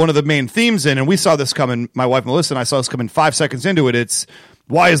so one of the main themes and we saw this coming, my wife Melissa and I saw this coming 5 seconds into it, it's,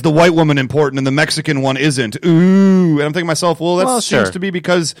 why is the white woman important and the Mexican one isn't? Ooh. And I'm thinking to myself, well, that seems sure. to be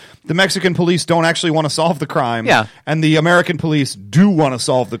because the Mexican police don't actually want to solve the crime. Yeah. And the American police do want to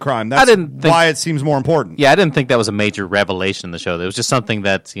solve the crime. That's why it seems more important. Yeah, I didn't think that was a major revelation in the show. It was just something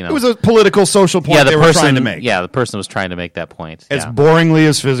that, It was a political, social point they were trying to make. Yeah, the person was trying to make that point. As yeah. boringly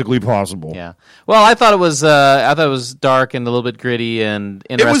as physically possible. Yeah. Well, I thought it was dark and a little bit gritty and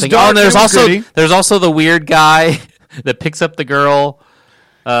interesting. dark, and it was gritty. there's also the weird guy that picks up the girl.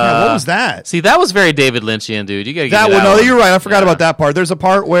 Yeah, what was that? See, that was very David Lynchian, dude. You got to get That that one, one. you're right. I forgot about that part. There's a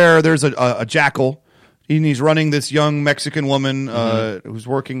part where there's a jackal, and he's running this young Mexican woman who's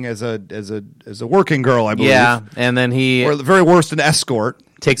working as a working girl, I believe. Yeah, and then he Or at the very worst, an escort.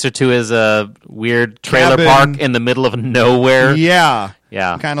 takes her to his weird trailer Cabin. park in the middle of nowhere. Yeah,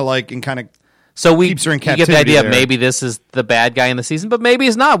 Yeah. kind of like and kind of So we keeps her in you get captivity the idea there. of maybe this is the bad guy in the season, but maybe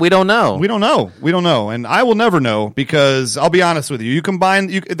it's not. We don't know. We don't know. We don't know. And I will never know because I'll be honest with you. You combine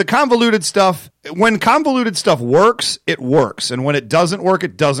the convoluted stuff. When convoluted stuff works, it works. And when it doesn't work,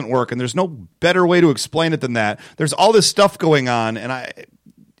 it doesn't work. And there's no better way to explain it than that. There's all this stuff going on. And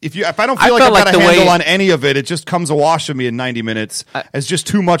if I don't feel like I've got a handle on any of it, it just comes awash of me in 90 minutes as just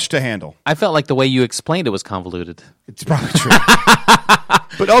too much to handle. I felt like the way you explained it was convoluted. It's probably true.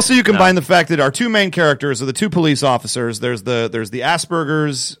 But also you combine the fact that our two main characters are the two police officers. There's the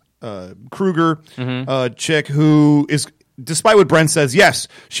Asperger's Kruger chick who is, despite what Brent says, yes,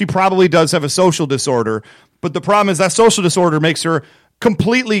 she probably does have a social disorder. But the problem is that social disorder makes her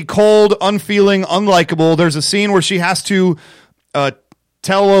completely cold, unfeeling, unlikable. There's a scene where she has to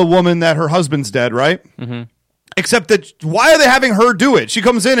tell a woman that her husband's dead, right? Mm-hmm. Except that why are they having her do it? She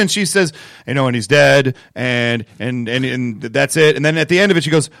comes in and she says, and he's dead, and that's it. And then at the end of it, she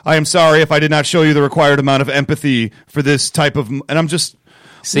goes, I am sorry if I did not show you the required amount of empathy for this type of... And I'm just...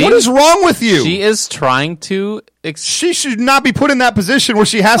 See? What is wrong with you? She is trying to... She should not be put in that position where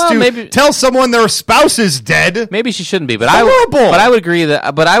she has to maybe, tell someone their spouse is dead. Maybe she shouldn't be, but Horrible. I would agree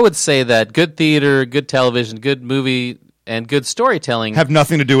that... But I would say that good theater, good television, good movie, and good storytelling... Have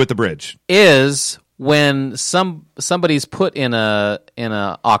nothing to do with the bridge. ...is... when somebody's put in a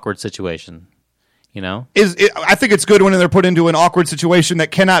awkward situation, you know? I think it's good when they're put into an awkward situation that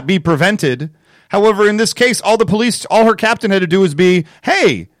cannot be prevented. However, in this case, all her captain had to do was be,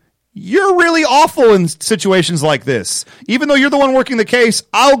 hey, you're really awful in situations like this. Even though you're the one working the case,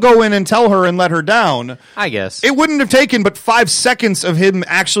 I'll go in and tell her and let her down. I guess. It wouldn't have taken but 5 seconds of him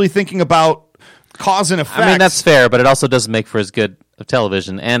actually thinking about cause and effect. I mean, that's fair, but it also doesn't make for as good of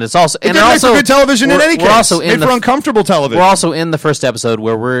television, and it's also it makes for good television in any case. We're also made for uncomfortable television. We're also in the first episode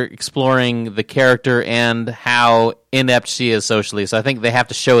where we're exploring the character and how inept she is socially. So I think they have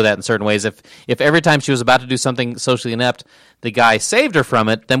to show that in certain ways. If every time she was about to do something socially inept, the guy saved her from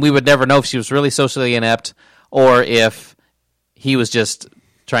it, then we would never know if she was really socially inept or if he was just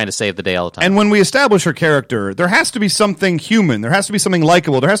trying to save the day all the time. And when we establish her character, there has to be something human. There has to be something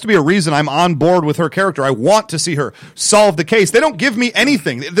likable. There has to be a reason I'm on board with her character. I want to see her solve the case. They don't give me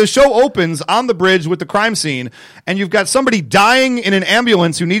anything. The show opens on the bridge with the crime scene, and you've got somebody dying in an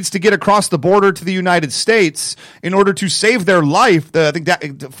ambulance who needs to get across the border to the United States in order to save their life. I think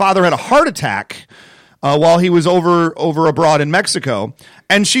that father had a heart attack while he was over abroad in Mexico.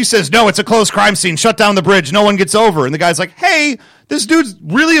 And she says, no, it's a close crime scene. Shut down the bridge. No one gets over. And the guy's like, hey, this dude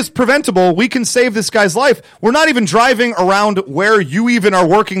really is preventable. We can save this guy's life. We're not even driving around where you even are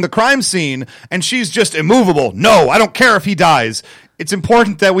working the crime scene. And she's just immovable. No, I don't care if he dies. It's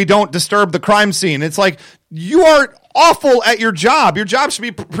important that we don't disturb the crime scene. It's like, you are awful at your job. Your job should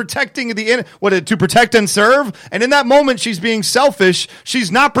be protecting to protect and serve. And in that moment, she's being selfish.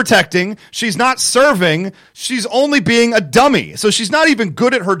 She's not protecting. She's not serving. She's only being a dummy. So she's not even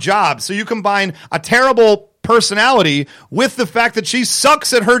good at her job. So you combine a terrible personality with the fact that she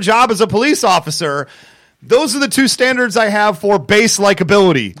sucks at her job as a police officer. Those are the two standards I have for base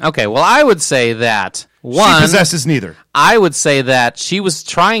likability. Okay, well, I would say that one, she possesses neither. I would say that she was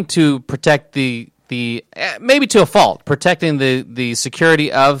trying to protect the maybe to a fault, protecting the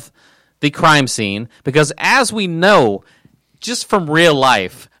security of the crime scene, because as we know, just from real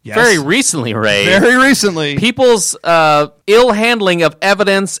life, yes, very recently, Ray, very recently, people's ill handling of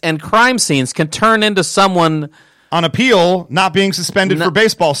evidence and crime scenes can turn into someone on appeal not being suspended for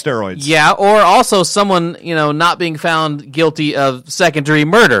baseball steroids. Yeah, or also someone, not being found guilty of second-degree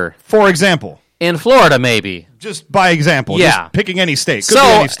murder. For example. In Florida, maybe. Just by example. Yeah. Just picking any state. Could be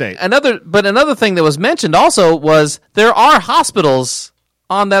any state. Another thing that was mentioned also was there are hospitals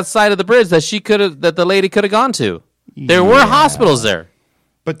on that side of the bridge that the lady could have gone to. There were hospitals there.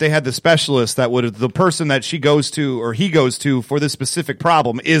 But they had the specialist the person that she goes to or he goes to for this specific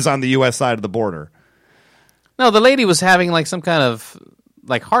problem is on the U.S. side of the border. No, the lady was having like some kind of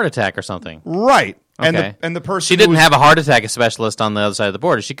like heart attack or something. Right. Okay. And the person she didn't have a heart attack specialist on the other side of the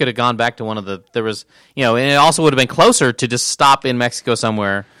border. She could have gone back to there was, and it also would have been closer to just stop in Mexico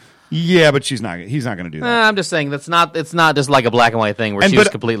somewhere. Yeah, but he's not going to do that. I'm just saying it's not just like a black and white thing where she was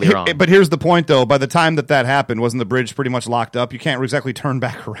completely wrong. But here's the point though, by the time that happened, wasn't the bridge pretty much locked up? You can't exactly turn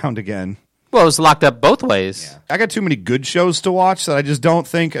back around again. Well, it was locked up both ways. Yeah. I got too many good shows to watch that I just don't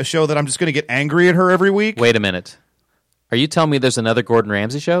think a show that I'm just going to get angry at her every week. Wait a minute. Are you telling me there's another Gordon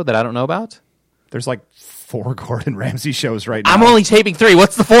Ramsay show that I don't know about? There's like 4 Gordon Ramsay shows right now. I'm only taping 3.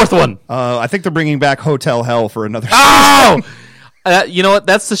 What's the 4th one? I think they're bringing back Hotel Hell for another season. Oh! You know what?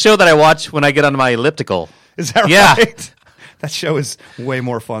 That's the show that I watch when I get on my elliptical. Is that yeah. right? That show is way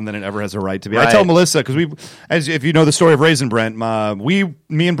more fun than it ever has a right to be. I Right. tell Melissa, because if you know the story of Raisin Brent,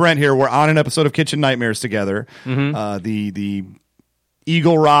 me and Brent here were on an episode of Kitchen Nightmares together. The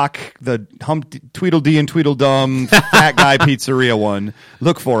Eagle Rock, the Tweedledee and Tweedledum Fat Guy Pizzeria one.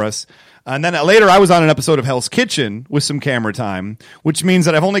 Look for us. And then later I was on an episode of Hell's Kitchen with some camera time, which means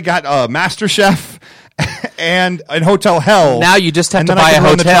that I've only got MasterChef and Hotel Hell. Now you just have and to then I buy can a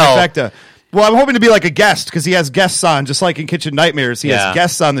run the hotel. trifecta. Well, I'm hoping to be like a guest because he has guests on, just like in Kitchen Nightmares. He Yeah. has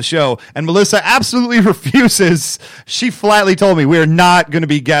guests on the show. And Melissa absolutely refuses. She flatly told me we are not going to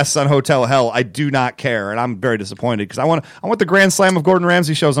be guests on Hotel Hell. I do not care. And I'm very disappointed because I want the Grand Slam of Gordon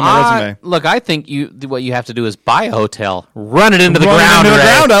Ramsay shows on my resume. Look, I think what you have to do is buy a hotel, run it into the Run it ground. into the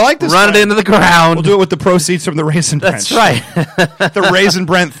Ray. ground. I like this Run it plan. into the ground. We'll do it with the proceeds from the Raisin Brent. That's right. The Raisin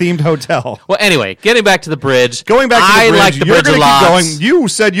Brent themed hotel. Well, anyway, getting back to the bridge. Going back to the bridge, I like the you're bridge a gonna lot. keep going. You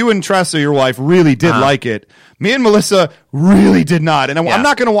said you and Tressa, your wife, really did like it. Me and Melissa really did not. And I'm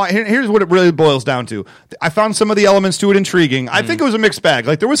not going to watch. Here's what it really boils down to. I found some of the elements to it intriguing. I think it was a mixed bag.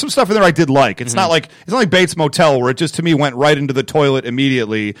 Like there was some stuff in there I did like. It's not like Bates Motel where it just to me went right into the toilet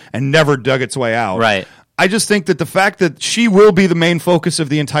immediately and never dug its way out. Right. I just think that the fact that she will be the main focus of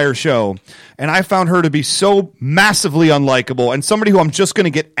the entire show, and I found her to be so massively unlikable and somebody who I'm just going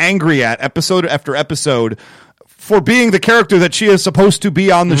to get angry at episode after episode for being the character that she is supposed to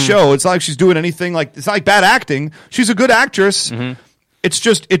be on the show. It's not like she's doing anything it's not like bad acting. She's a good actress. It's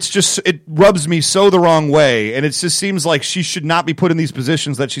just it rubs me so the wrong way, and it just seems like she should not be put in these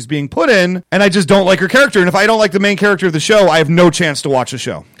positions that she's being put in, and I just don't like her character. And if I don't like the main character of the show, I have no chance to watch the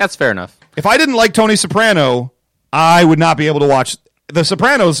show. That's fair enough. If I didn't like Tony Soprano, I would not be able to watch The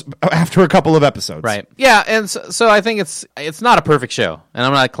Sopranos after a couple of episodes. Right. Yeah, and so I think it's not a perfect show, and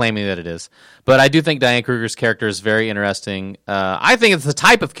I'm not claiming that it is. But I do think Diane Kruger's character is very interesting. I think it's the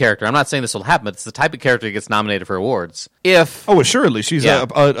type of character. I'm not saying this will happen, but it's the type of character that gets nominated for awards. Oh, assuredly. She's Yeah.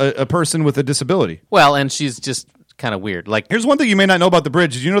 a person with a disability. Well, and she's just kind of weird. Like, Here's one thing you may not know about The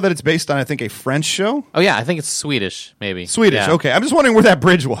Bridge. Did you know that it's based on, I think, a French show? oh yeah, I think it's Swedish, maybe. Swedish, Yeah. okay. I'm just wondering where that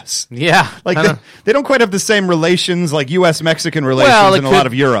bridge was. Yeah. Like kinda they don't quite have the same relations like U.S.-Mexican relations Well, it in a lot could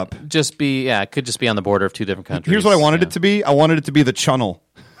of Europe. just be, it could just be on the border of two different countries. Here's what I wanted Yeah. it to be. I wanted it to be the channel.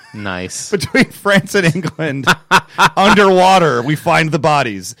 Nice. Between France and England, underwater, we find the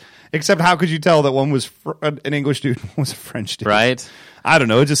bodies. Except how could you tell that one was an English dude and one was a French dude? Right? I don't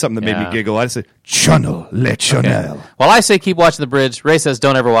know. It's just something that made Yeah. me giggle. I say, Channel Le Channel. Well, I say keep watching The Bridge. Ray says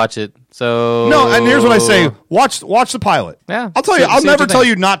don't ever watch it. So No, and here's what I say: watch the pilot. Yeah. I'll tell you. See I'll what never you tell think.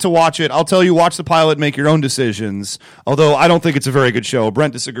 you not to watch it. I'll tell you watch the pilot, make your own decisions. Although I don't think it's a very good show.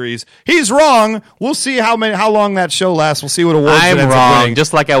 Brent disagrees. He's wrong. We'll see how long that show lasts. We'll see what awards I'm it ends up wrong, winning.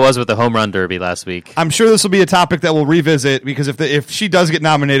 just like I was with the Home Run Derby last week. I'm sure this will be a topic that we'll revisit because if she does get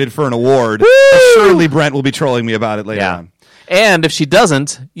nominated for an award, surely Brent will be trolling me about it later Yeah. on. And if she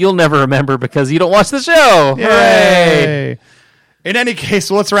doesn't, you'll never remember because you don't watch the show. Hooray! Yay. In any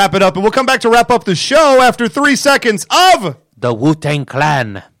case, let's wrap it up, and we'll come back to wrap up the show after 3 seconds of The Wu-Tang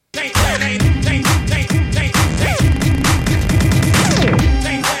Clan.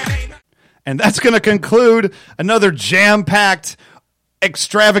 And that's going to conclude another jam-packed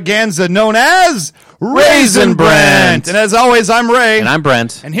extravaganza known as Raisin Brent. And as always, I'm Ray. And I'm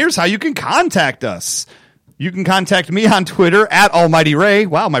Brent. And here's how you can contact us. You can contact me on Twitter at Almighty Ray.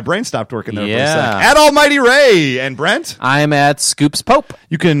 Wow, my brain stopped working there for a Yeah. sec. At Almighty Ray. And Brent? I'm at Scoops Pope.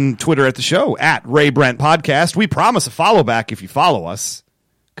 You can Twitter at the show at Ray Brent Podcast. We promise a follow back if you follow us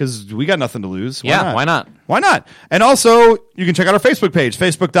because we got nothing to lose. Yeah, why not? Why not? And also, you can check out our Facebook page,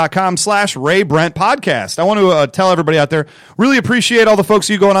 facebook.com/Ray Brent Podcast. I want to tell everybody out there, really appreciate all the folks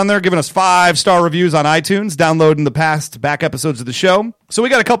you going on there, giving us 5-star reviews on iTunes, downloading the past back episodes of the show. So we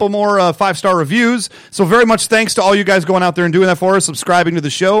got a couple more 5-star reviews. So very much thanks to all you guys going out there and doing that for us, subscribing to the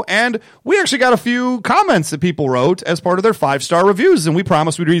show. And we actually got a few comments that people wrote as part of their 5-star reviews, and we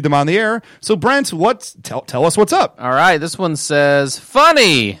promised we'd read them on the air. So Brent, tell us what's up. All right, this one says,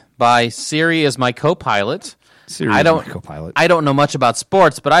 funny by Siri is my co-pilot. Siri I is don't, my co-pilot. I don't know much about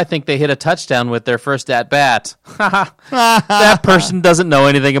sports, but I think they hit a touchdown with their first at-bat. That person doesn't know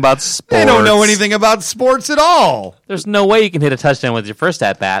anything about sports. They don't know anything about sports at all. There's no way you can hit a touchdown with your first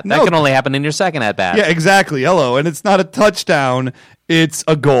at-bat. That No. can only happen in your second at-bat. Yeah, exactly. Hello. And it's not a touchdown, it's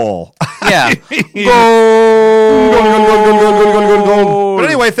a goal. Yeah. But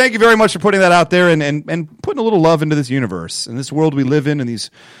anyway, thank you very much for putting that out there and putting a little love into this universe and this world we live in these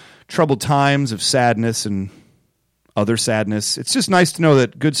troubled times of sadness and other sadness. It's just nice to know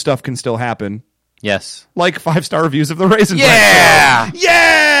that good stuff can still happen. Yes. Like 5-star reviews of the Raisin Brent Yeah! Show.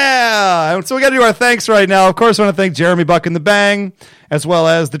 Yeah! So we got to do our thanks right now. Of course, I want to thank Jeremy Buck and the Bang, as well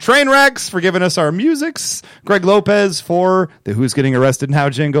as the Trainwrecks for giving us our musics. Greg Lopez for the Who's Getting Arrested Now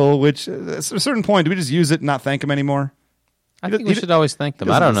jingle, which at a certain point, do we just use it and not thank him anymore? I think we should always thank them.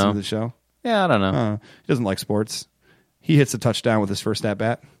 I don't know. The show. Yeah, I don't know. He doesn't like sports. He hits a touchdown with his first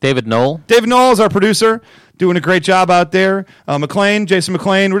at-bat. David Knoll. David Knoll is our producer, doing a great job out there. Jason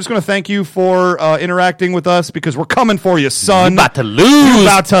McLean, we're just going to thank you for interacting with us because we're coming for you, son. You're about to lose. You're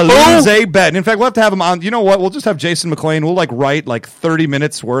about to lose a bet. And in fact, we'll have to have him on. You know what? We'll just have Jason McLean. We'll write 30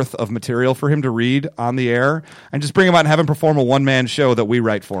 minutes worth of material for him to read on the air and just bring him out and have him perform a one-man show that we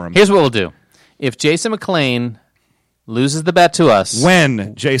write for him. Here's what we'll do. If Jason McLean loses the bet to us.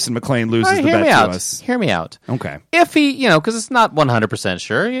 When Jason McLean loses the bet to us. Hear me out. Okay. If he, because it's not 100%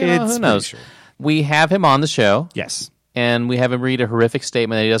 sure. It's who knows? pretty sure. We have him on the show. Yes. And we have him read a horrific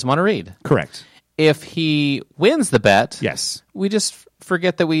statement that he doesn't want to read. Correct. If he wins the bet, Yes. we just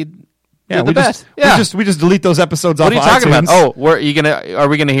forget that we did Yeah, the bet. we just delete those episodes What off are you talking iTunes. about? Oh, are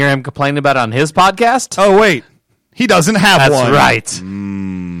we gonna hear him complaining about it on his podcast? Oh, wait. He doesn't have That's one. right.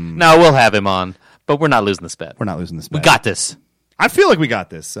 No, we'll have him on, but we're not losing this bet. We're not losing this bet. We got this. I feel like we got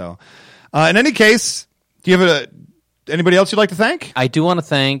this. So, in any case, do you have anybody else you'd like to thank? I do want to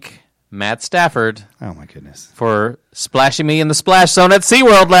thank Matt Stafford Oh, my goodness. for splashing me in the splash zone at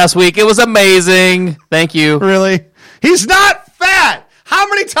SeaWorld last week. It was amazing. Thank you. Really? He's not fat. How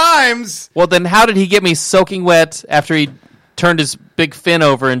many times? Well, then how did he get me soaking wet after he turned his big fin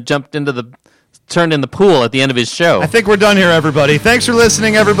over and turned in the pool at the end of his show? I think we're done here, everybody. Thanks for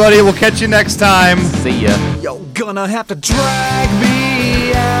listening, everybody. We'll catch you next time. See ya. You're gonna have to drag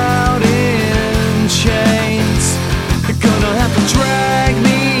me out in chains. You're gonna have to drag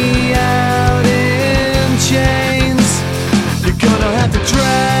me out in chains. You're gonna have to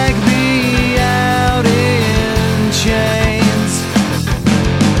drag me out in chains.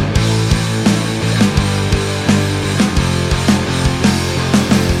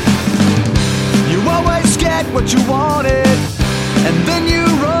 You always get what you wanted, and then you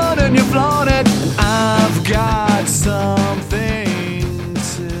run and you flaunt it. And I've got something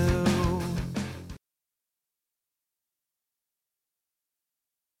to.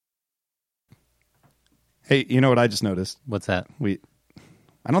 Hey, you know what I just noticed? What's that?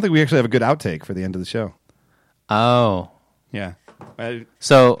 I don't think we actually have a good outtake for the end of the show. Oh. Yeah.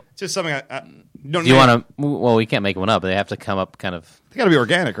 So, Just something I don't do you want to... Well, we can't make one up. They have to come up kind of They got to be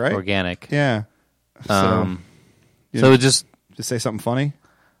organic, right? organic. Yeah. So Yeah. just... Just say something funny.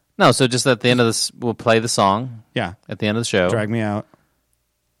 No, so just at the end of this, we'll play the song Yeah. at the end of the show. Drag me out.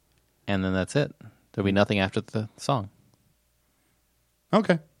 And then that's it. There'll be nothing after the song.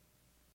 Okay.